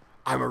mother.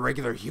 I'm a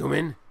regular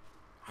human.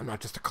 I'm not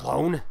just a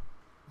clone.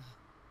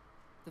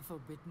 The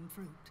forbidden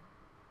fruit.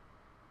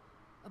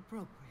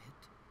 Appropriate.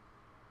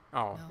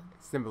 Oh, No.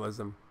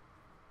 symbolism.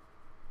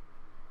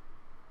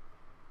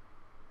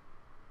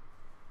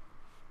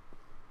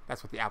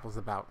 That's what the apple's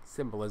about.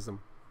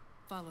 Symbolism.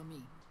 Follow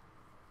me.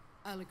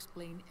 I'll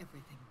explain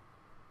everything.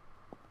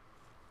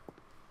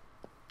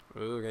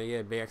 Ooh, gonna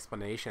get a big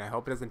explanation. I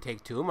hope it doesn't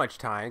take too much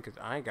time, because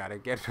I gotta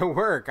get to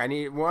work.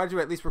 wanted to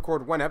at least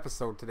record one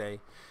episode today.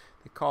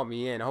 They called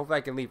me in. Hopefully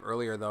I can leave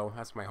earlier, though.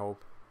 That's my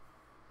hope.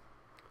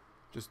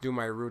 Just do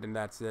my route and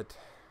that's it.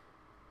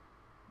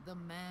 The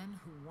man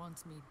who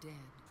wants me dead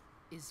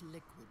is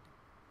Liquid,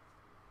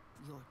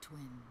 your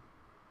twin.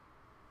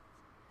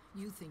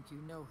 You think you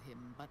know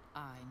him, but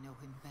I know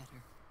him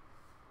better.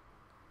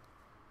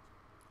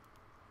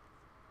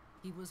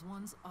 He was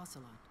once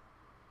Ocelot,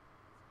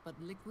 but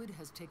Liquid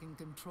has taken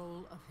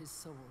control of his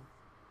soul.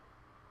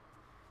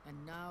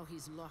 And now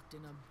he's locked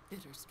in a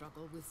bitter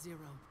struggle with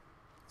Zero.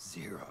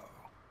 Zero.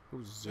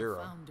 Who's The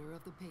Zero? founder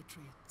of the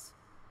Patriots.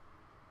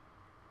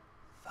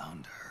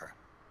 Found her.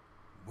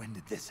 When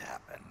did this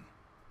happen?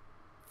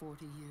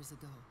 40 years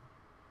ago.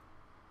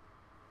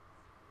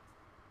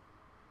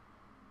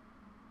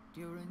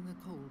 During the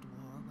Cold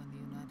War, when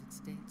the United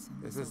States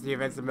and Is the this the Soviet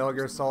events of Union Metal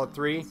Gear were Solid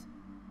 3? allies.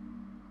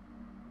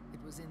 It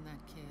was in that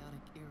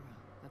chaotic era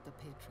that the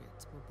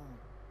Patriots were born.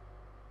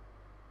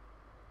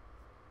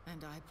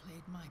 And I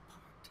played my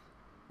part.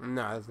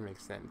 No, that doesn't make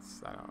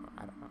sense. I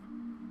don't know.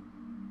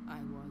 I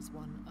was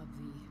one of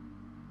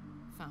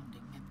the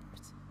founding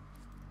members.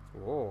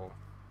 Whoa.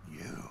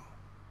 You.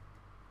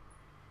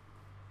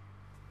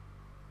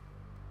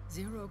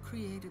 Zero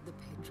created the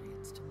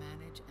Patriots to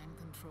manage and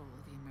control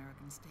the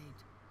American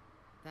state.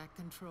 That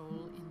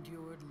control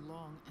endured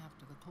long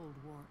after the Cold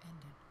War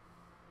ended.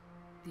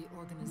 The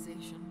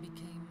organization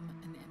became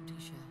an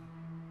empty shell,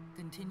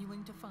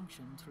 continuing to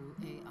function through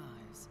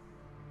AIs.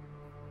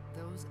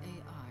 Those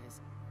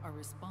AIs are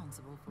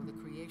responsible for the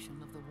creation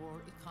of the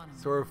war economy.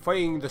 So we're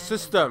fighting the and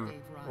system,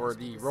 gave rise or to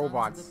the sons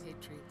robots. of the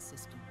Patriot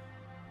system.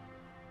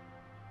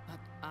 But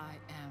I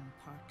am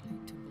partly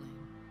to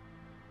blame.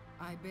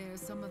 I bear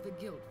some of the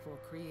guilt for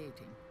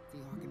creating the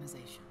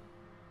organization.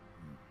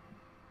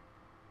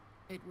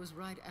 It was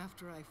right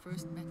after I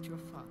first met your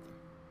father,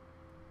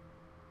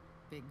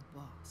 Big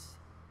Boss.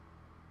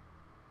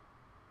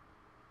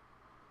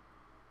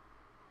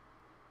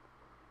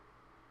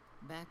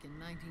 Back in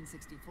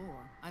 1964,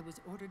 I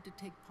was ordered to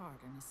take part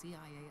in a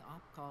CIA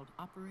op called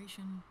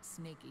Operation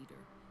Snake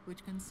Eater,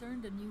 which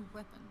concerned a new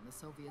weapon the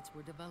Soviets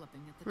were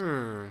developing at the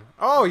time.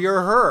 Oh,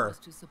 you're her, Was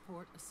to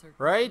support a certain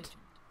right? agent.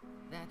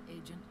 That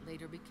agent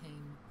later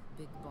became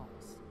Big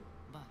Boss,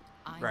 but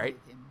I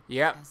Right. knew him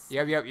Yep. as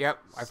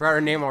Yep. I forgot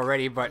her name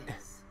already, but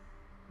Yes.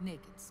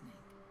 Naked Snake.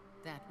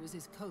 That was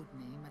his code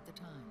name at the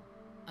time.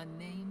 A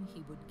name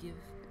he would give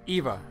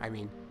Eva. I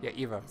mean, yeah,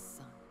 Eva. his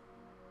son.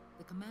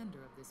 The commander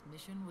of this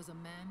mission was a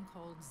man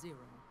called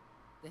Zero,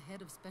 the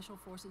head of Special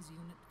Forces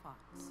Unit Fox.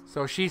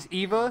 So she's Back then,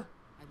 Eva?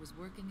 I was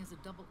working as a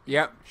double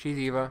Yep, agent she's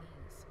for Eva.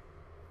 Chinese.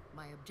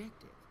 My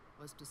objective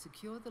was to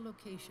secure the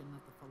location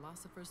of the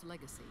philosopher's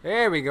legacy.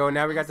 There we go.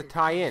 Now we got the massive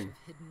tie cache in. of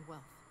hidden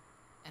wealth,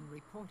 and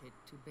report it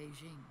to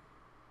Beijing.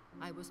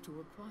 I was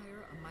to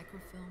acquire a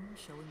microfilm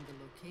showing the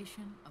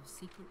location of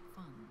secret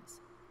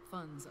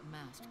funds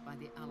amassed by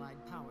the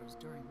Allied powers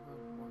during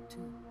World War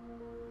II.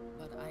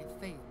 But I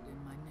failed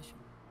in my mission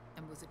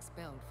and was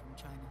expelled from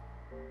China.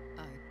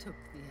 I took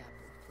the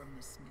apple from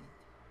the snake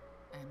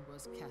and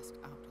was cast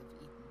out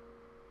of Eden.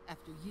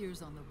 After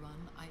years on the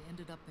run, I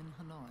ended up in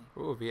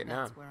Hanoi. Ooh,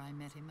 Vietnam. That's where I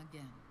met him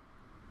again.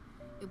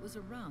 It was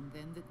around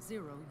then that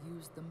Zero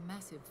used the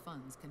massive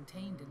funds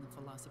contained in the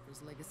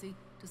Philosopher's Legacy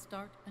to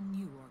start a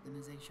new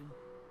organization,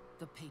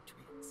 the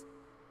Patriots,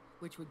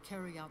 which would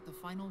carry out the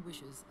final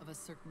wishes of a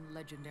certain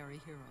legendary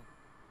hero.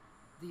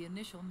 The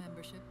initial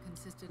membership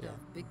consisted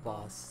of Big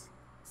Boss,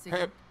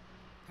 Sigurd,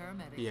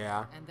 paramedic,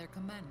 Yeah. and their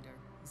commander,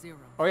 Zero.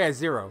 Oh yeah,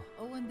 Zero.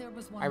 Oh, and there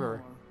was one I more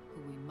remember.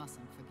 who we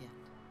mustn't forget.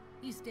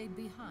 He stayed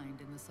behind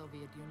in the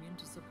Soviet Union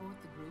to support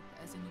the group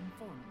as an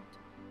informant,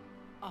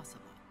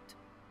 Ocelot,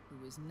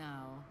 who is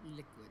now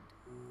Liquid.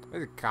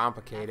 This is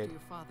complicated. After your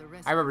father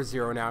I remember rescued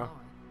Zero me in now.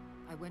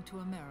 Hanoi, I went to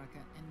America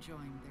and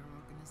joined their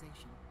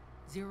organization.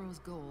 Zero's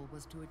goal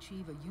was to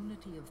achieve a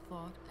unity of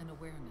thought and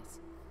awareness.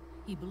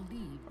 He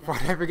believed that Why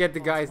did I forget the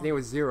Boss guy's name wanted,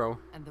 was Zero?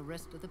 and the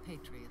rest of the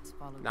Patriots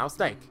followed. Now his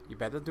Snake, lead. you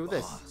better do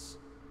this. Boss.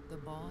 The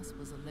Boss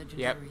was a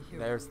legendary hero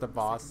there's the of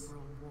Boss. Second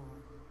World War,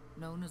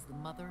 known as the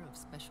Mother of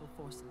Special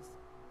Forces.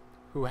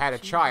 Who had a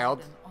She child.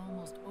 had an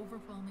almost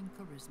overwhelming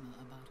charisma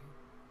about her.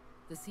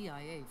 The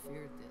CIA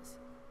feared this,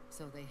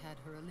 so they had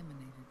her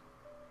eliminated.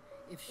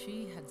 If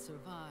she had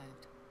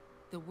survived,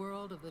 the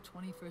world of the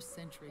 21st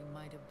century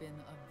might have been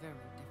a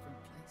very different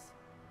place.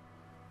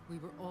 We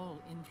were all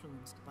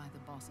influenced by the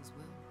Boss's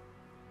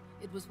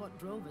will. It was what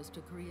drove us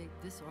to create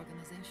this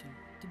organization,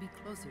 to be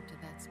closer to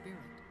that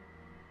spirit.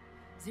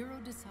 Zero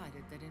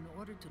decided that in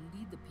order to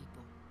lead the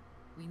people,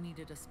 we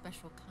needed a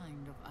special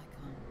kind of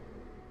icon.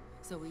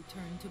 So we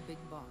turned to Big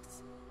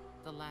Boss,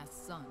 the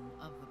last son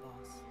of the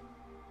Boss.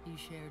 He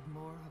shared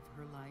more of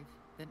her life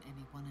than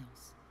anyone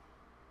else.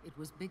 It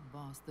was Big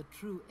Boss, the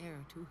true heir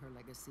to her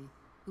legacy,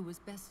 who was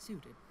best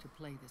suited to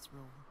play this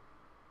role.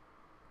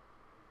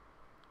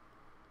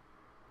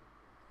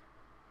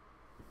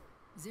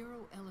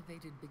 Zero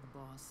elevated Big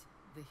Boss,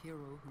 the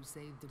hero who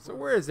saved the world. So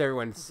where is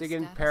everyone? to the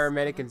Sigurd, status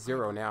paramedic, of and an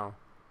Zero icon. now.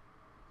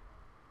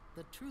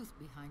 The truth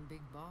behind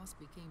Big Boss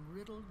became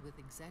riddled with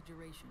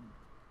exaggeration,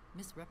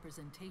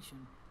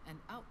 misrepresentation, and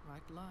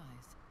outright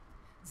lies.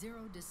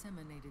 Zero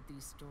disseminated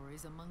these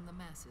stories among the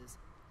masses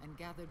and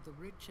gathered the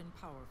rich and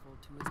powerful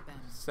to his banner.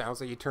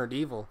 Sounds like you turned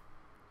evil.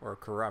 Or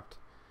corrupt.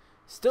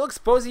 Still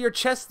exposing your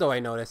chest though, I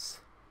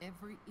notice.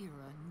 Every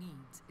era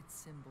needs its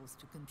symbols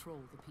to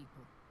control the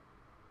people,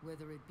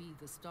 whether it be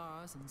the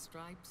stars and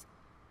stripes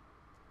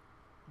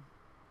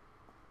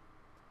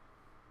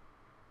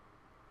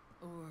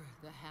or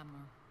the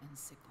hammer and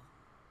sickle.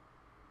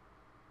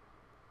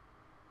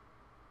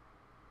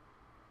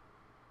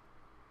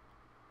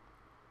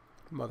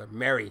 Mother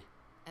Mary.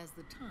 As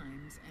the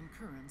times and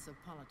currents of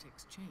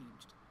politics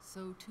changed,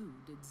 so too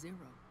did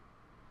Zero.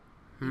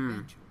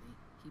 Eventually,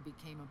 he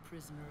became a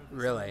prisoner of his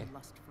Really? own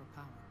lust for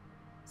power,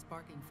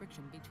 sparking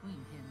friction between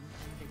him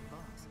and Big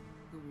Boss,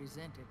 who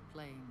resented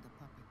playing the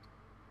puppet.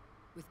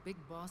 With Big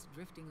Boss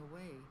drifting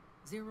away,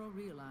 Zero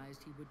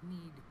realized he would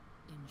need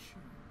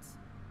insurance,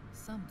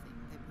 something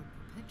that would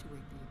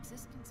perpetuate the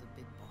existence of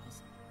Big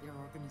Boss, their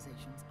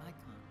organization's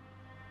icon.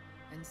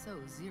 And so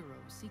Zero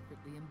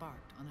secretly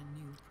embarked on a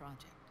new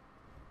project,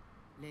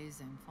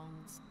 Les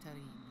Enfants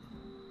Terribles.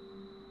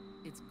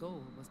 Its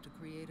goal was to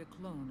create a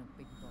clone of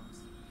Big Boss,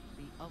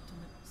 the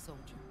ultimate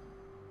soldier.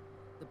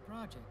 The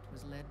project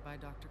was led by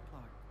Dr.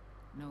 Clark,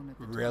 known at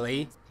the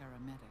Really? time as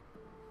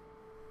paramedic.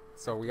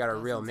 So we got a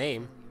real Dozens of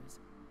name. failures,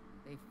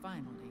 they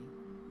finally,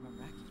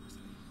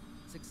 miraculously,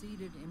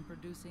 succeeded in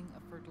producing a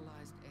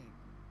fertilized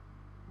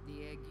egg.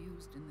 The egg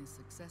used in the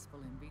successful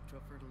in vitro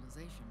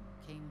fertilization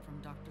came from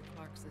Dr.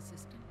 Clark's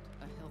assistant,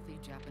 a healthy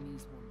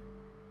Japanese woman.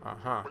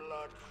 Uh-huh.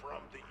 Blood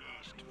from the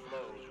east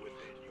flows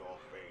within your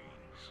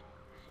veins.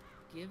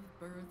 Give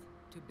birth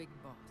to Big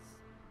Boss.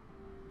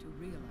 To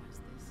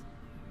realize this,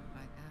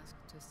 I asked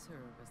to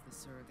serve as the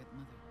surrogate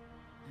mother,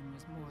 and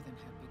was more than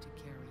happy to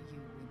carry you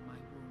in my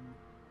womb.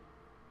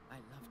 I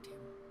loved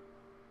him.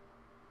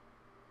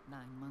 9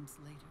 months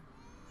later,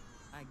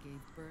 I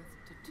gave birth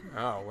to 2.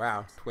 Oh,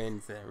 wow.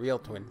 Twins. Real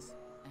twins.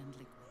 And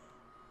Liquid.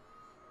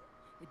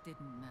 It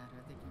didn't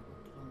matter that you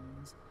were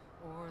clones,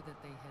 or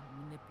that they had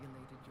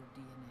manipulated your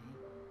DNA.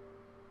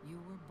 You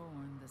were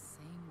born the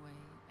same way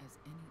as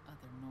any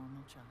other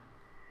normal child,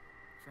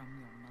 from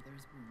your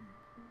mother's womb.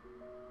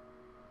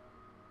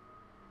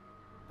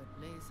 But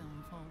Les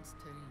Enfants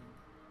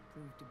Terribles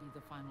proved to be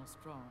the final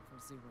straw for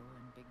Zero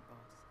and Big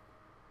Boss.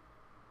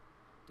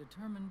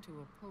 Determined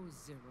to oppose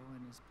Zero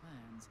and his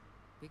plans,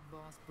 Big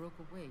Boss broke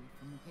away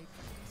from the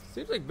Patriots.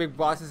 Seems like Big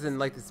Boss isn't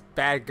like this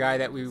bad guy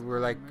that we were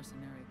like.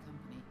 Mercenary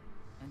company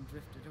and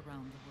drifted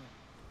around the world.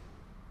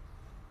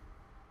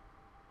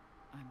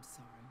 I'm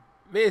sorry.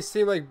 Made it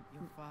seem like.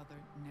 Your father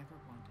never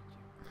wanted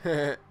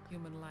you.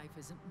 Human life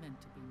isn't meant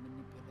to be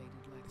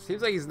manipulated like that.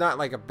 Seems like he's not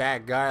like a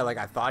bad guy like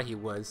I thought he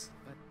was.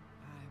 But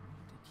I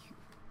wanted you.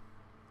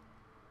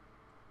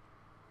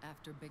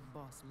 After Big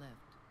Boss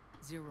left,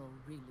 Zero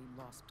really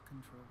lost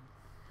control.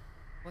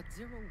 What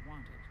Zero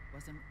wanted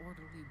was an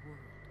orderly world,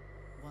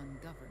 one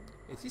governed.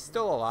 Is he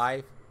still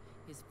alive?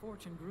 His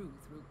fortune grew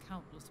through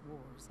countless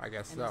wars. I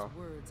guess and so. His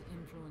words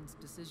influenced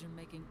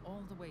decision-making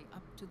all the way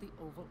up to the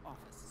Oval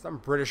Office. Some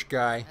British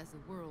guy. As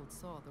the world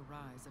saw the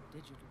rise of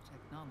digital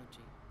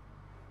technology,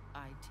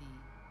 IT,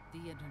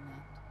 the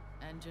internet,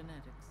 and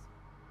genetics,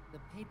 the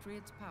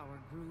Patriots' power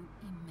grew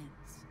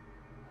immense.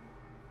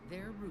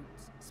 Their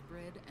roots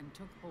spread and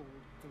took hold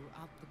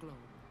throughout the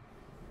globe.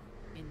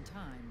 In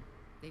time,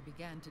 they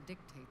began to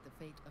dictate the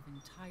fate of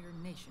entire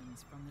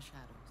nations from the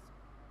shadows.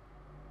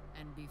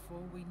 And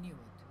before we knew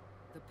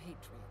it, the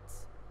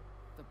Patriots,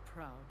 the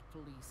proud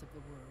police of the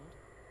world,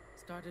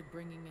 started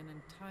bringing an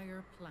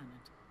entire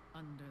planet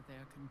under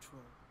their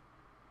control.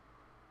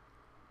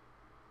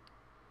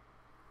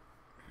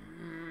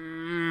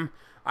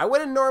 I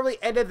wouldn't normally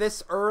edit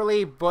this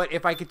early, but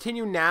if I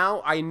continue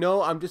now, I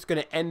know I'm just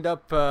going to end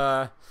up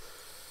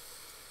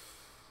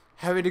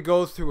having to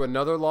go through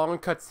another long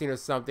cutscene or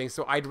something.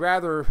 So I'd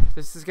rather,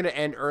 this is going to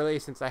end early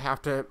since I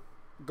have to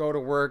go to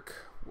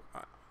work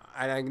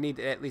and I need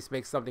to at least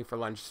make something for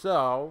lunch.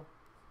 So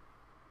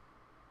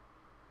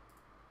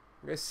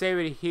I'm going to save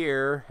it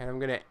here and I'm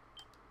going to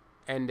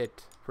end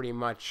it pretty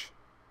much.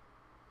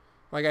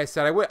 Like I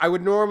said, I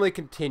would normally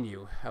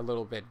continue a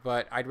little bit,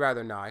 but I'd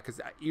rather not,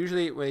 because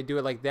usually when they do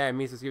it like that, it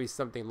means there's going to be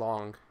something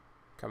long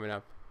coming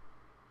up.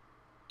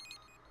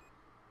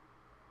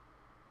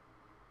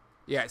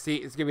 Yeah, see,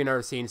 it's going to be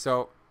another scene,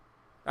 so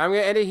I'm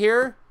going to end it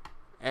here,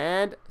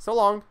 and so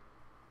long.